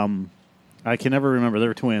 anyways. I can never remember. They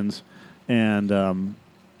were twins, and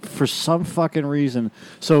for some fucking reason,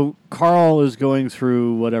 so Carl is going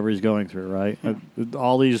through whatever he's going through, right?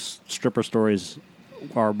 All these stripper stories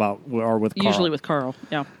are with Carl. Usually with Carl.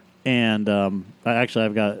 Yeah. And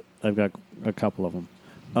I've got a couple of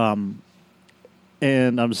them.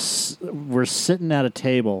 And we're sitting at a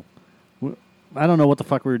table. I don't know what the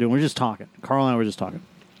fuck we were doing. We were just talking. Carl and I were just talking.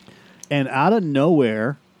 And out of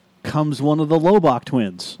nowhere comes one of the Lobach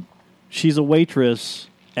twins. She's a waitress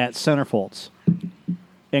at Centerfolds.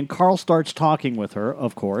 And Carl starts talking with her,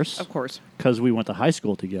 of course. Of course. Because we went to high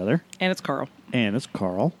school together. And it's Carl.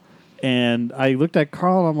 And I looked at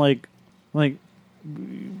Carl and I'm like,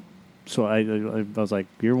 so I was like,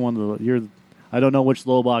 I don't know which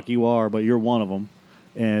Lobach you are, but you're one of them.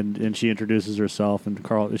 And she introduces herself, and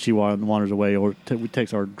Carl, she wanders away or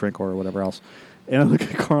takes our drink or whatever else. And I look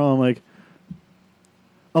at Carl, I'm like,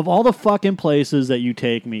 of all the fucking places that you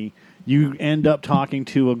take me, you end up talking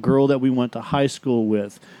to a girl that we went to high school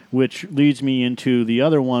with, which leads me into the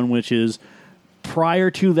other one, which is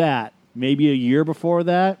prior to that, maybe a year before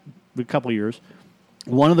that, a couple years,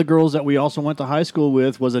 one of the girls that we also went to high school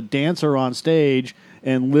with was a dancer on stage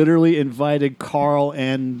and literally invited Carl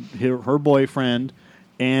and her boyfriend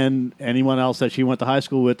and anyone else that she went to high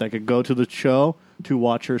school with that could go to the show to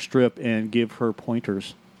watch her strip and give her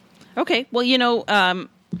pointers. Okay. Well,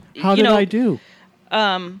 how did I do?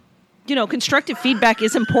 Constructive feedback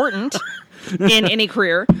is important in any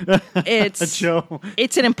career. It's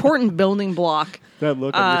an important building block. That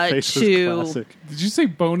look on your face was classic. Did you say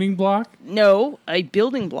boning block? No, a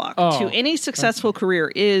building block to any successful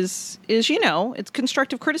career is it's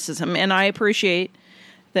constructive criticism, and I appreciate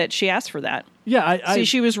that she asked for that. Yeah,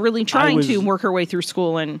 she was really trying to work her way through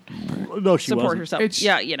school and support herself.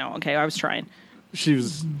 I was trying. She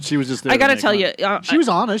was just there. I got to tell you, she was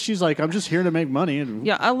honest. She's like, I'm just here to make money. And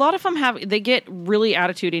yeah, a lot of them they get really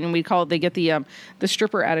attitudey, and they get the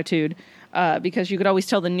stripper attitude. Because you could always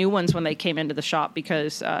tell the new ones when they came into the shop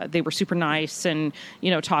because they were super nice and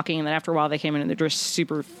talking, and then after a while they came in and they're just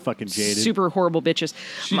super fucking jaded, super horrible bitches.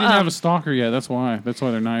 She didn't have a stalker yet. That's why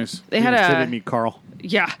they're nice. They had meet Carl.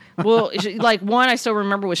 Yeah, well, like one I still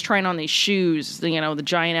remember was trying on these shoes, the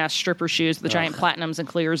giant ass stripper shoes, the giant platinums and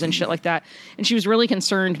clears and shit like that, and she was really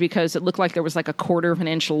concerned because it looked like there was like a quarter of an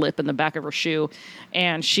inch lip in the back of her shoe,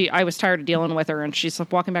 and I was tired of dealing with her, and she's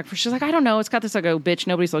like walking back, she's like, I don't know, it's got this. I go, bitch,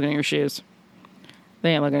 nobody's looking at your shoes.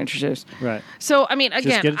 They ain't looking at your shoes. Right. So, I mean,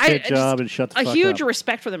 again, just get a job and shut the fuck up. A huge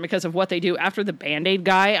respect for them because of what they do. After the Band-Aid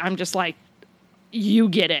guy, I'm just like, you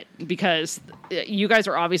get it, because you guys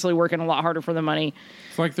are obviously working a lot harder for the money.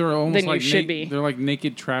 It's like they're almost like should be. They're like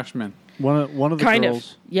naked trash men. One of the kind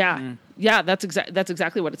girls. of. Yeah. Yeah, that's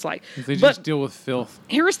exactly what it's like. They just deal with filth.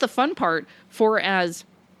 Here's the fun part: for as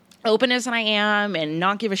open as I am and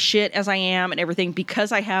not give a shit as I am and everything,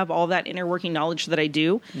 because I have all that inner working knowledge that I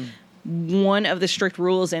do. One of the strict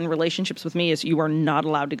rules in relationships with me is you are not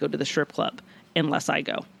allowed to go to the strip club unless I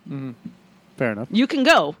go. Mm-hmm. Fair enough. You can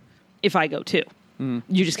go if I go too.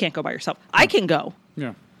 You just can't go by yourself. I can go.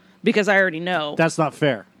 Yeah. Because I already know. That's not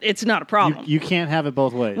fair. It's not a problem. You can't have it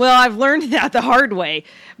both ways. Well, I've learned that the hard way,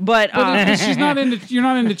 but she's not into. You're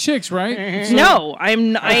not into chicks, right? So, no, I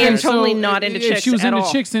am totally not into chicks. If she was at into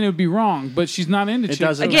all. chicks, then it would be wrong. But she's not into chicks.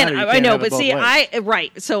 Doesn't Again, matter. I know, but see, ways.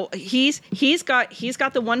 right. So he's got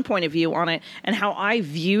the one point of view on it, and how I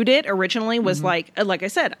viewed it originally was like I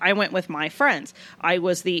said, I went with my friends. I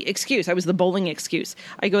was the excuse. I was the bowling excuse.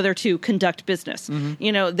 I go there to conduct business.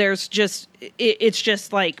 There's just it's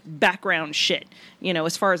just like background shit.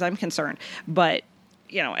 As far as I'm concerned, but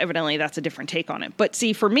evidently that's a different take on it. But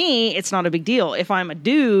see, for me, it's not a big deal. If I'm a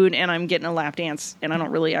dude and I'm getting a lap dance, and I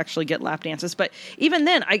don't really actually get lap dances, but even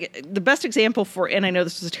then, the best example and I know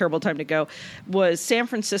this was a terrible time to go, was San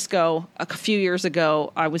Francisco a few years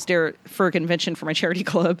ago. I was there for a convention for my charity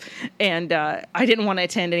club, and I didn't want to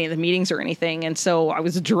attend any of the meetings or anything, and so I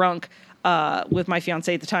was drunk with my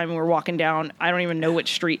fiance at the time, and we were walking down, I don't even know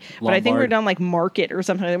which street, but I think we were down like Market or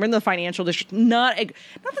something. We're in the financial district. Not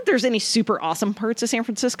that there's any super awesome parts of San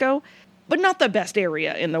Francisco, but not the best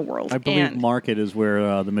area in the world. I believe Market is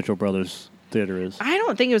where the Mitchell Brothers Theater is. I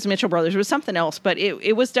don't think it was Mitchell Brothers. It was something else, but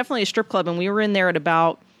it was definitely a strip club, and we were in there at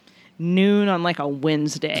about noon on like a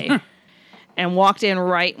Wednesday. And walked in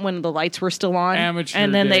right when the lights were still on. Amateur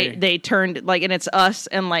and then day. they turned, like, and it's us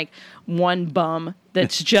and like one bum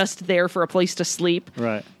that's just there for a place to sleep.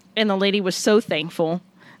 Right. And the lady was so thankful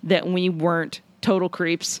that we weren't total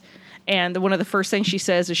creeps. And one of the first things she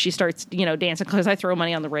says is she starts, dancing, because I throw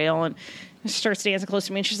money on the rail, and she starts dancing close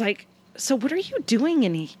to me, and she's like, "So what are you doing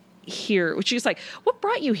in here?" She's like, "What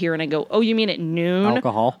brought you here?" And I go, "Oh, you mean at noon?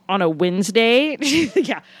 Alcohol. On a Wednesday?"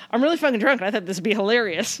 Yeah, I'm really fucking drunk, and I thought this would be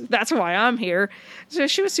hilarious. That's why I'm here. So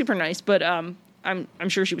she was super nice, but I'm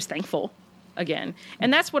sure she was thankful again.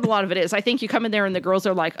 And that's what a lot of it is. I think you come in there and the girls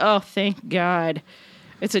are like, "Oh, thank God.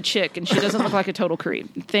 It's a chick, and she doesn't look like a total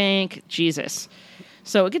creep. Thank Jesus."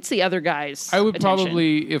 So it gets the other guys. I would attention.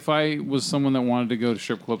 probably, if I was someone that wanted to go to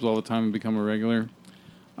strip clubs all the time and become a regular,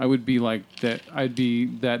 I would be like that. I'd be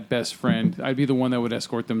that best friend. I'd be the one that would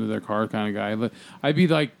escort them to their car kind of guy. I'd be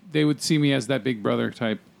like, they would see me as that big brother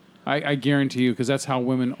type. I guarantee you, because that's how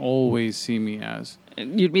women always see me as.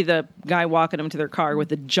 You'd be the guy walking them to their car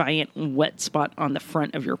with a giant wet spot on the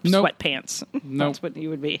front of your sweatpants. Nope. That's what you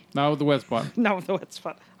would be. Not with the wet spot. Not with the wet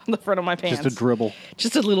spot on the front of my pants. Just a dribble.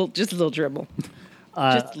 Just a little dribble.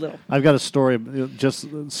 Just a little. I've got a story just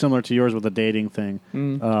similar to yours with the dating thing.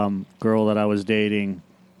 Girl that I was dating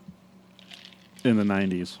in the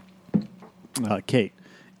 90s, Kate,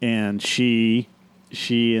 and she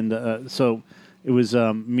and so it was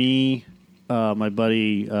me, my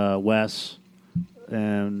buddy Wes,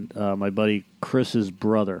 and my buddy Chris's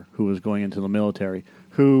brother, who was going into the military,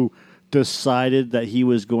 who decided that he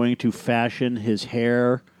was going to fashion his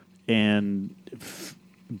hair and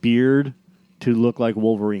beard to look like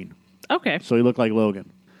Wolverine. Okay. So he looked like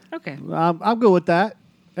Logan. Okay. I'll go with that.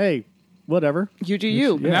 Hey, whatever. You do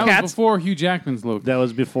you. And that Cats. was before Hugh Jackman's look. That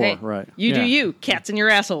was before, Hey, right. You do Yeah. you. Cats in your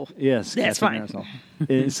asshole. Yes. That's Catherine fine.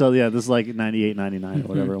 Russell. So, yeah, this is like 98, 99 or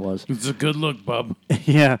whatever it was. It's a good look, bub.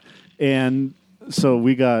 Yeah. And so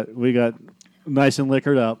we got nice and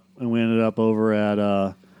liquored up, and we ended up over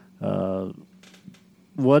at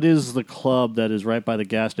what is the club that is right by the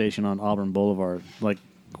gas station on Auburn Boulevard? Like,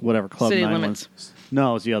 whatever, Club City 9 Limits.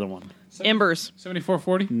 No, it's the other one. Embers.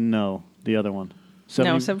 7440? No, the other one.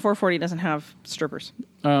 No, 7440 doesn't have strippers.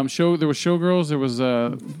 There was Showgirls. There was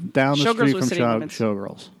down the Showgirls street was from City Limits.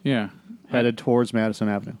 Showgirls, yeah. headed towards Madison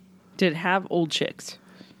Avenue. Did it have old chicks?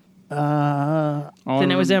 All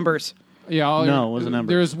Then it was Embers. Yeah. No, it wasn't Embers.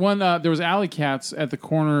 There was one. There was Alley Cats at the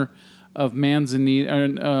corner of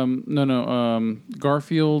Manzanita.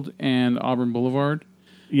 Garfield and Auburn Boulevard.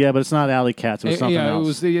 Yeah, but it's not Alley Cats. It was something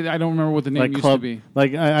else. It was. I don't remember what the name like used club, to be.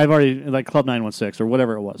 like I've already like Club 916 or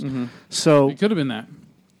whatever it was. So It could have been that.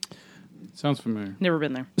 Sounds familiar. Never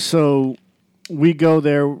been there. so we go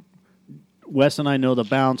there. Wes and I know the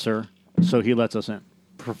bouncer, so he lets us in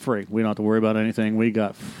for free. We don't have to worry about anything. We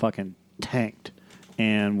got fucking tanked,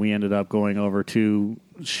 and we ended up going over to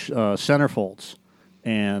Centerfolds.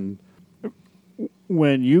 And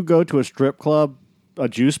when you go to a strip club, a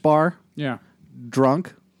juice bar, Yeah.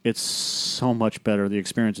 drunk, it's so much better. The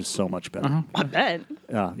experience is so much better. I bet.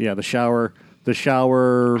 Yeah, the shower. Oh, the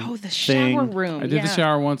shower thing. room. I did the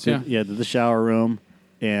shower once. Yeah. Yeah, the shower room,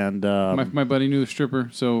 and My buddy knew a stripper,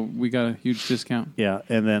 so we got a huge discount. yeah,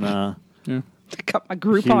 and then Yeah. Got my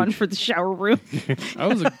Groupon Huge. for the shower room. That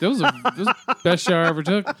was the best shower I ever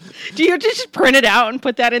took. Do you just print it out and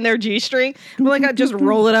put that in their G-string? I'm like, I just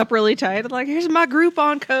roll it up really tight. I'm like, here's my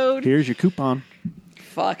Groupon code. here's your coupon.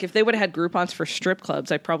 Fuck, if they would have had Groupons for strip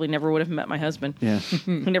clubs, I probably never would have met my husband. Yeah.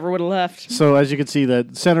 He never would have left. So as you can see, that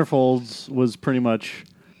Centerfolds was pretty much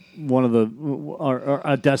one of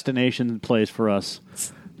a destination place for us.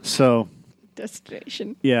 So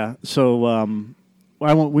Destination. yeah, so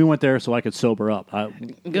we went there so I could sober up.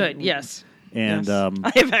 Good, yes. And Yes.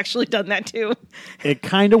 I have actually done that too. it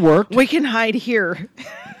kind of worked. We can hide here.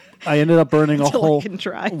 I ended up burning a Until I hole. can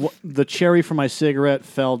drive. The cherry from my cigarette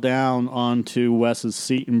fell down onto Wes's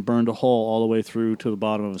seat and burned a hole all the way through to the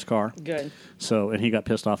bottom of his car. Good. So, and he got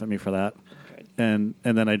pissed off at me for that. Good. And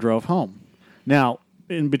then I drove home. Now,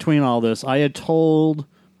 in between all this, I had told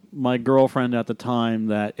my girlfriend at the time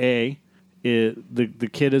that the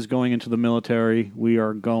kid is going into the military. We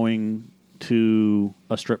are going to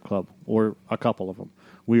a strip club, or a couple of them.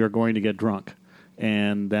 We are going to get drunk,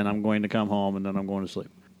 and then I'm going to come home, and then I'm going to sleep.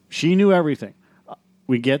 She knew everything.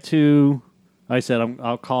 We get to, I said,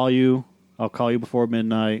 I'll call you. I'll call you before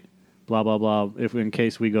midnight, blah, blah, blah, in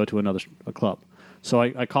case we go to a club. So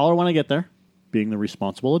I call her when I get there, being the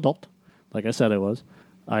responsible adult, like I said I was.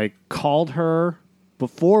 I called her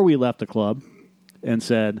before we left the club and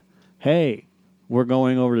said, hey, we're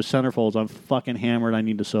going over to Centerfolds. I'm fucking hammered. I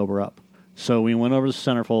need to sober up. So we went over to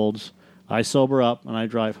Centerfolds. I sober up, and I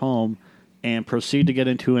drive home and proceed to get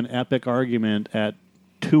into an epic argument at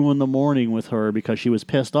 2 a.m. with her because she was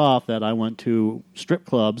pissed off that I went to strip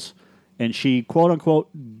clubs and she, quote unquote,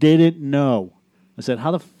 didn't know. I said,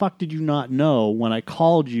 how the fuck did you not know when I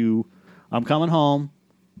called you? I'm coming home.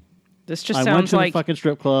 This just I sounds went to like the fucking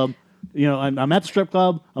strip club. You know, I'm at the strip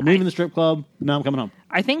club. I'm leaving the strip club. Now I'm coming home.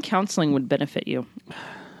 I think counseling would benefit you.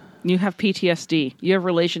 You have PTSD. You have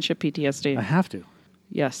relationship PTSD. I have to.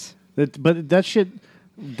 Yes. But that shit.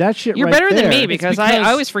 You're right better there, than me because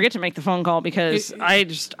I always forget to make the phone call because I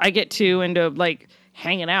get too into like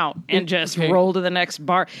hanging out and just roll to the next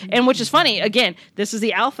bar. And which is funny, again, this is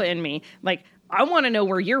the alpha in me. Like, I want to know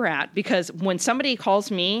where you're at because when somebody calls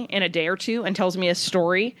me in a day or two and tells me a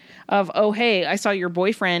story of, oh, hey, I saw your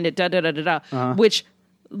boyfriend at da-da-da-da-da, which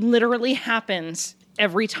literally happens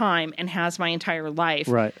every time and has my entire life.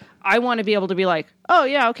 Right. I want to be able to be like, oh,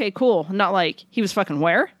 yeah, okay, cool. Not like, he was fucking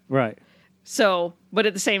where? Right. So, but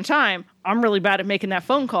at the same time, I'm really bad at making that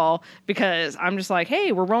phone call because I'm just like,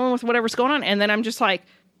 hey, we're rolling with whatever's going on. And then I'm just like,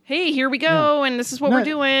 hey, here we go, and this is what we're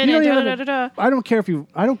doing. And I don't care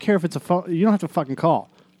if it's a phone. You don't have to fucking call.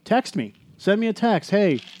 Text me. Send me a text.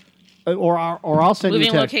 Hey, or I'll send you a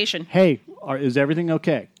text. Location. Hey, is everything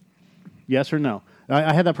okay? Yes or no?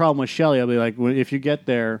 I had that problem with Shelly. I'll be like, if you get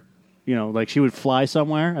there, you know, like she would fly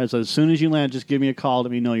somewhere. As soon as you land, just give me a call.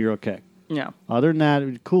 Let me know you're okay. Yeah. Other than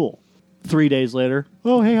that, cool. 3 days later,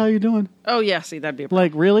 oh, hey, how you doing? Oh, yeah, see, that'd be a problem.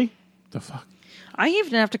 Like, really? The fuck? I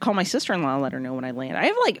even have to call my sister-in-law and let her know when I land. I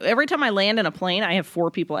have, like, every time I land in a plane, I have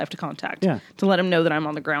 4 people I have to contact to let them know that I'm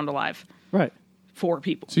on the ground alive. Right. 4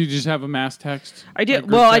 people. So you just have a mass text? I do. Like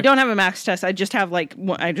well, text? I don't have a max test. I just have, like,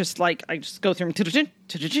 I just go through It's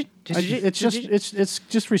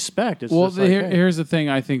just respect. It's well, just like, here's the thing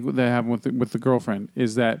I think that happened with the girlfriend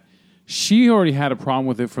is that she already had a problem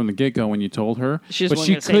with it from the get-go when you told her. She just wasn't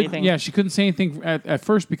going to say anything. Yeah, she couldn't say anything at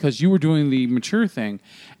first because you were doing the mature thing,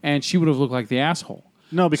 and she would have looked like the asshole.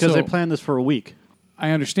 No, because they planned this for a week. I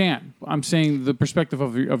understand. I'm saying the perspective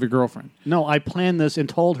of your girlfriend. No, I planned this and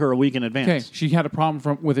told her a week in advance. Okay, she had a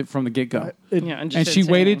problem with it from the get-go. And she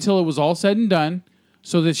waited till it was all said and done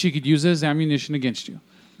so that she could use it as ammunition against you.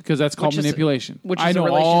 Because that's called manipulation. Which is I know a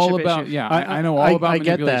relationship all about issue. Yeah, I know all about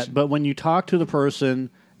manipulation. I get that, but when you talk to the person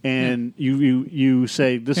and you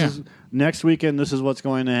say, this is next weekend, this is what's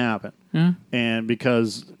going to happen. Yeah. And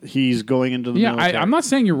because he's going into the military. I'm not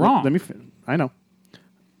saying you're wrong. I know.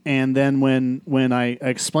 And then when I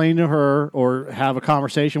explain to her or have a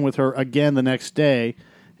conversation with her again the next day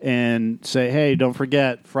and say, hey, don't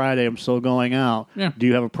forget, Friday I'm still going out. Yeah. Do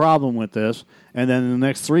you have a problem with this? And then in the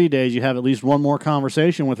next 3 days you have at least one more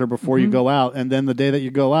conversation with her before you go out. And then the day that you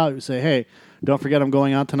go out, you say, hey, don't forget I'm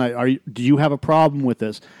going out tonight. Do you have a problem with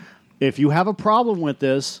this? If you have a problem with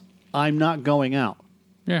this, I'm not going out.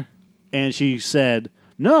 Yeah. And she said,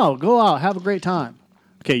 no, go out. Have a great time.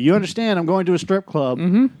 Okay, you understand I'm going to a strip club,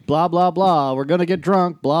 blah, blah, blah. We're going to get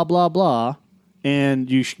drunk, blah, blah, blah.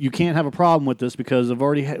 And you can't have a problem with this because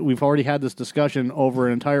we've already had this discussion over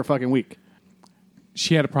an entire fucking week.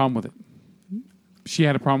 She had a problem with it. She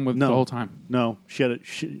had a problem with it the whole time. No,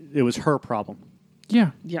 it was her problem.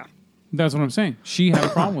 Yeah. Yeah. That's what I'm saying. She had a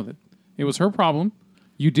problem with it. It was her problem.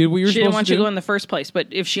 You did what you were supposed to do. She didn't want you to go in the first place. But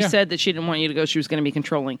if she said that she didn't want you to go, she was going to be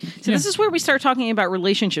controlling. So this is where we start talking about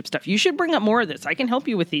relationship stuff. You should bring up more of this. I can help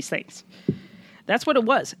you with these things. That's what it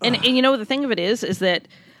was. And you know, the thing of it is that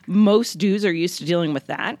most dudes are used to dealing with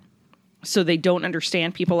that. So they don't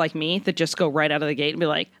understand people like me that just go right out of the gate and be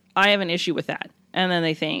like, I have an issue with that. And then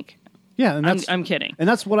they think, yeah, and I'm kidding. And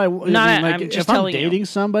that's what I'm just if I'm dating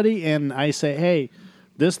somebody and I say, hey,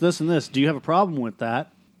 this, and this, do you have a problem with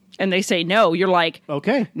that? And they say no, you're like,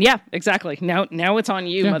 okay, yeah, exactly. Now it's on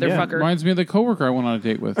you, motherfucker. Yeah. Reminds me of the coworker I went on a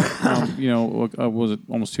date with. Was it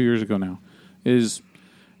almost 2 years ago now? Is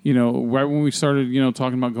right when we started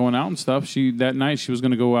talking about going out and stuff. That night she was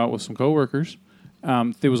going to go out with some coworkers.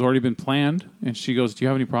 It was already been planned, and she goes, "Do you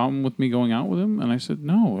have any problem with me going out with him?" And I said,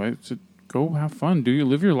 "No." I said, "Go have fun.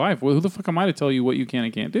 Live your life. Well, who the fuck am I to tell you what you can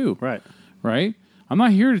and can't do?" Right. Right. I'm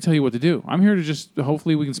not here to tell you what to do. I'm here to just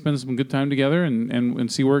hopefully we can spend some good time together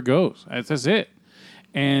and see where it goes. That's it.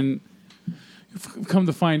 And come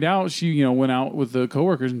to find out, she went out with the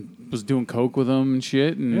coworkers and was doing coke with them and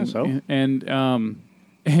shit. And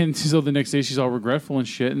and so the next day she's all regretful and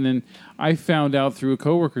shit. And then I found out through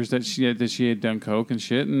coworkers that she had done coke and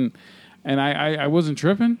shit. And I wasn't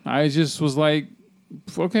tripping. I just was like,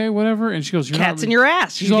 okay, whatever. And she goes, "You're Cat's not, in your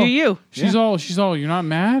ass. You do you." She's all, you're not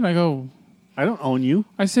mad? I go, I don't own you.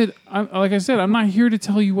 I said, I'm not here to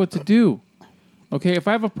tell you what to do. Okay, if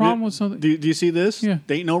I have a problem with something. Do you see this? Yeah.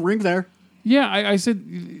 There ain't no ring there. Yeah, I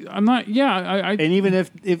said, I'm not. Yeah, And even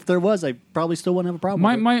if there was, I probably still wouldn't have a problem.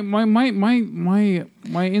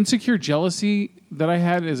 My insecure jealousy that I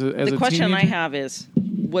had as a The question teenager, I have is,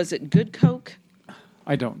 was it good coke?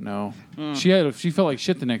 I don't know. She felt like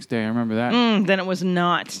shit the next day. I remember that. Then it was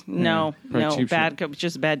not. No, cheap bad shit. coke.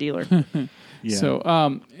 Just a bad dealer. Yeah. So,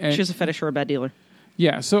 and, She was a fetish or a bad dealer.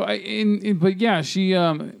 yeah. So, but yeah, she.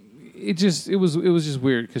 It was just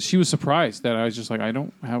weird because she was surprised that I was just like, I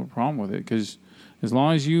don't have a problem with it because as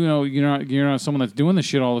long as you're not someone that's doing this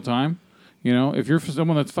shit all the time. If you're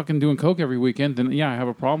someone that's fucking doing coke every weekend, then yeah, I have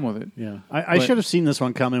a problem with it. Yeah, I should have seen this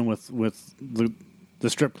one coming with the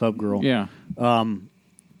strip club girl. Yeah.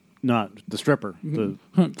 Not the stripper. The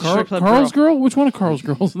Carl's girl? Which one of Carl's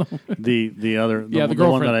girls? the other Yeah, the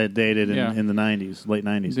one that I had dated in the 90s, late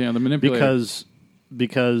 90s. Yeah, the manipulator.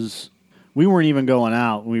 Because we weren't even going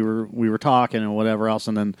out. We were talking and whatever else,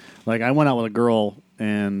 and then like I went out with a girl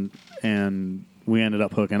and we ended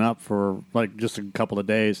up hooking up for like just a couple of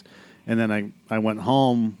days, and then I went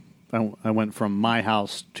home. I went from my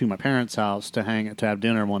house to my parents' house to have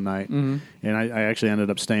dinner one night, and I actually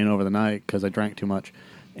ended up staying over the night because I drank too much,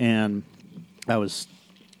 and I was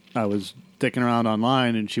dicking around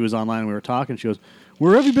online, and she was online. And we were talking. She goes,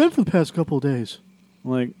 "Where have you been for the past couple of days?"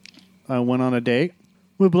 I'm like, I went on a date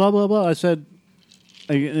with blah blah blah. I said,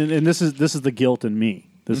 and this is the guilt in me.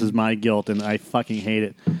 This is my guilt, and I fucking hate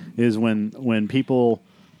it. Is when people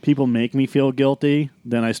make me feel guilty,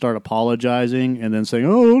 then I start apologizing and then saying,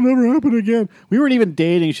 "Oh, it'll never happen again." We weren't even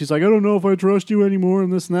dating. She's like, "I don't know if I trust you anymore,"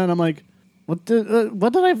 and this and that. And I'm like, what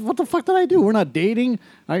the fuck did I do? We're not dating.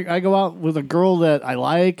 I go out with a girl that I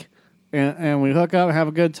like, and we hook up, have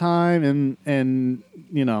a good time, and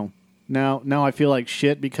now I feel like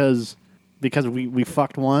shit because we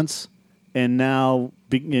fucked once, and now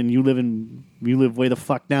and you live way the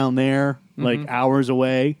fuck down there, like hours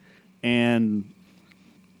away, and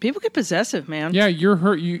people get possessive, man. Yeah, you're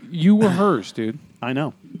her. You were hers, dude. I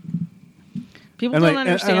know. People And don't like-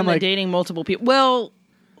 understand and I'm that like- dating multiple people. Well,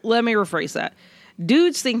 let me rephrase that.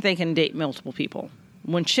 Dudes think they can date multiple people.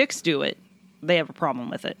 When chicks do it, they have a problem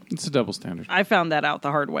with it. It's a double standard. I found that out the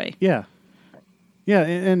hard way. Yeah,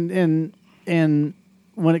 and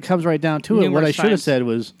when it comes right down to it, what Numerous I should have times. said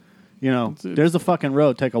was, there's the fucking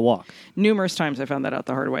road. Take a walk. Numerous times I found that out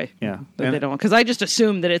the hard way. Yeah. That And- they don't, because I just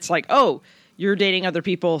assumed that it's like, oh, you're dating other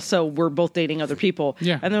people, so we're both dating other people.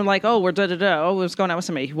 Yeah. And they're like, oh, we're da-da-da. Oh, what's going on with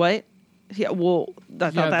somebody? What? Yeah, well, I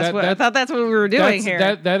thought that- that's what we were doing here.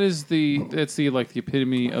 That's the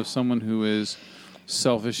epitome of someone who is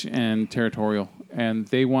selfish and territorial, and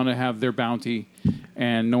they want to have their bounty,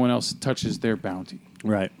 and no one else touches their bounty.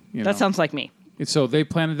 Right. That sounds like me. And so they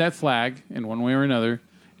planted that flag in one way or another,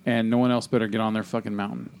 and no one else better get on their fucking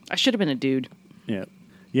mountain. I should have been a dude. Yeah.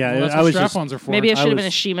 Yeah. Well, that's I what was just. strap-ons are for. Maybe I should have been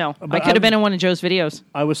was- a she-male. I but could have been in one of Joe's videos.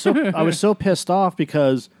 I was so pissed off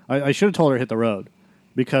because I should have told her to hit the road,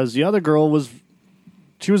 because the other girl was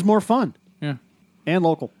more fun Yeah. and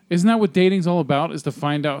local. Isn't that what dating's all about? Is to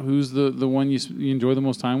find out who's the one you enjoy the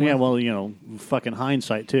most time with? Yeah. Well, fucking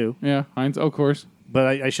hindsight too. Yeah, Heinz, of course.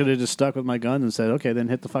 But I should have just stuck with my guns and said, okay, then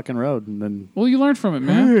hit the fucking road, and then Well, you learned from it,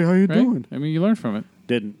 man. Hey, how you right? doing? I mean, you learned from it.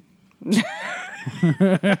 didn't.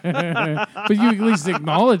 But you at least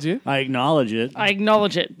acknowledge it. I acknowledge it. I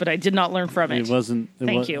acknowledge it, but I did not learn from it. It wasn't.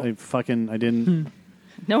 Thank you. I didn't.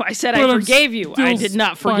 No, I said But I I'm forgave you. I still did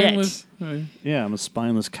not forget. spineless. Yeah, I'm a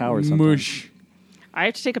spineless coward. Sometimes. Mush. I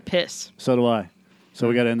have to take a piss. So do I. So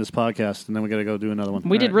we got to end this podcast, and then we got to go do another one.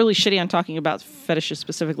 We did Right. really shitty on talking about fetishes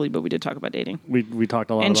specifically, but we did talk about dating We talked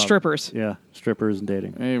a lot and about strippers. Yeah, strippers and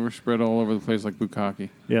dating. Hey, we're spread all over the place like bukkake.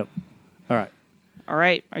 Yep. All right. All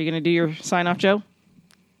right, are you going to do your sign off, Joe?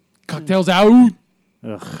 Cocktails out.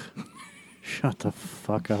 Ugh. Shut the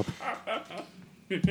fuck up.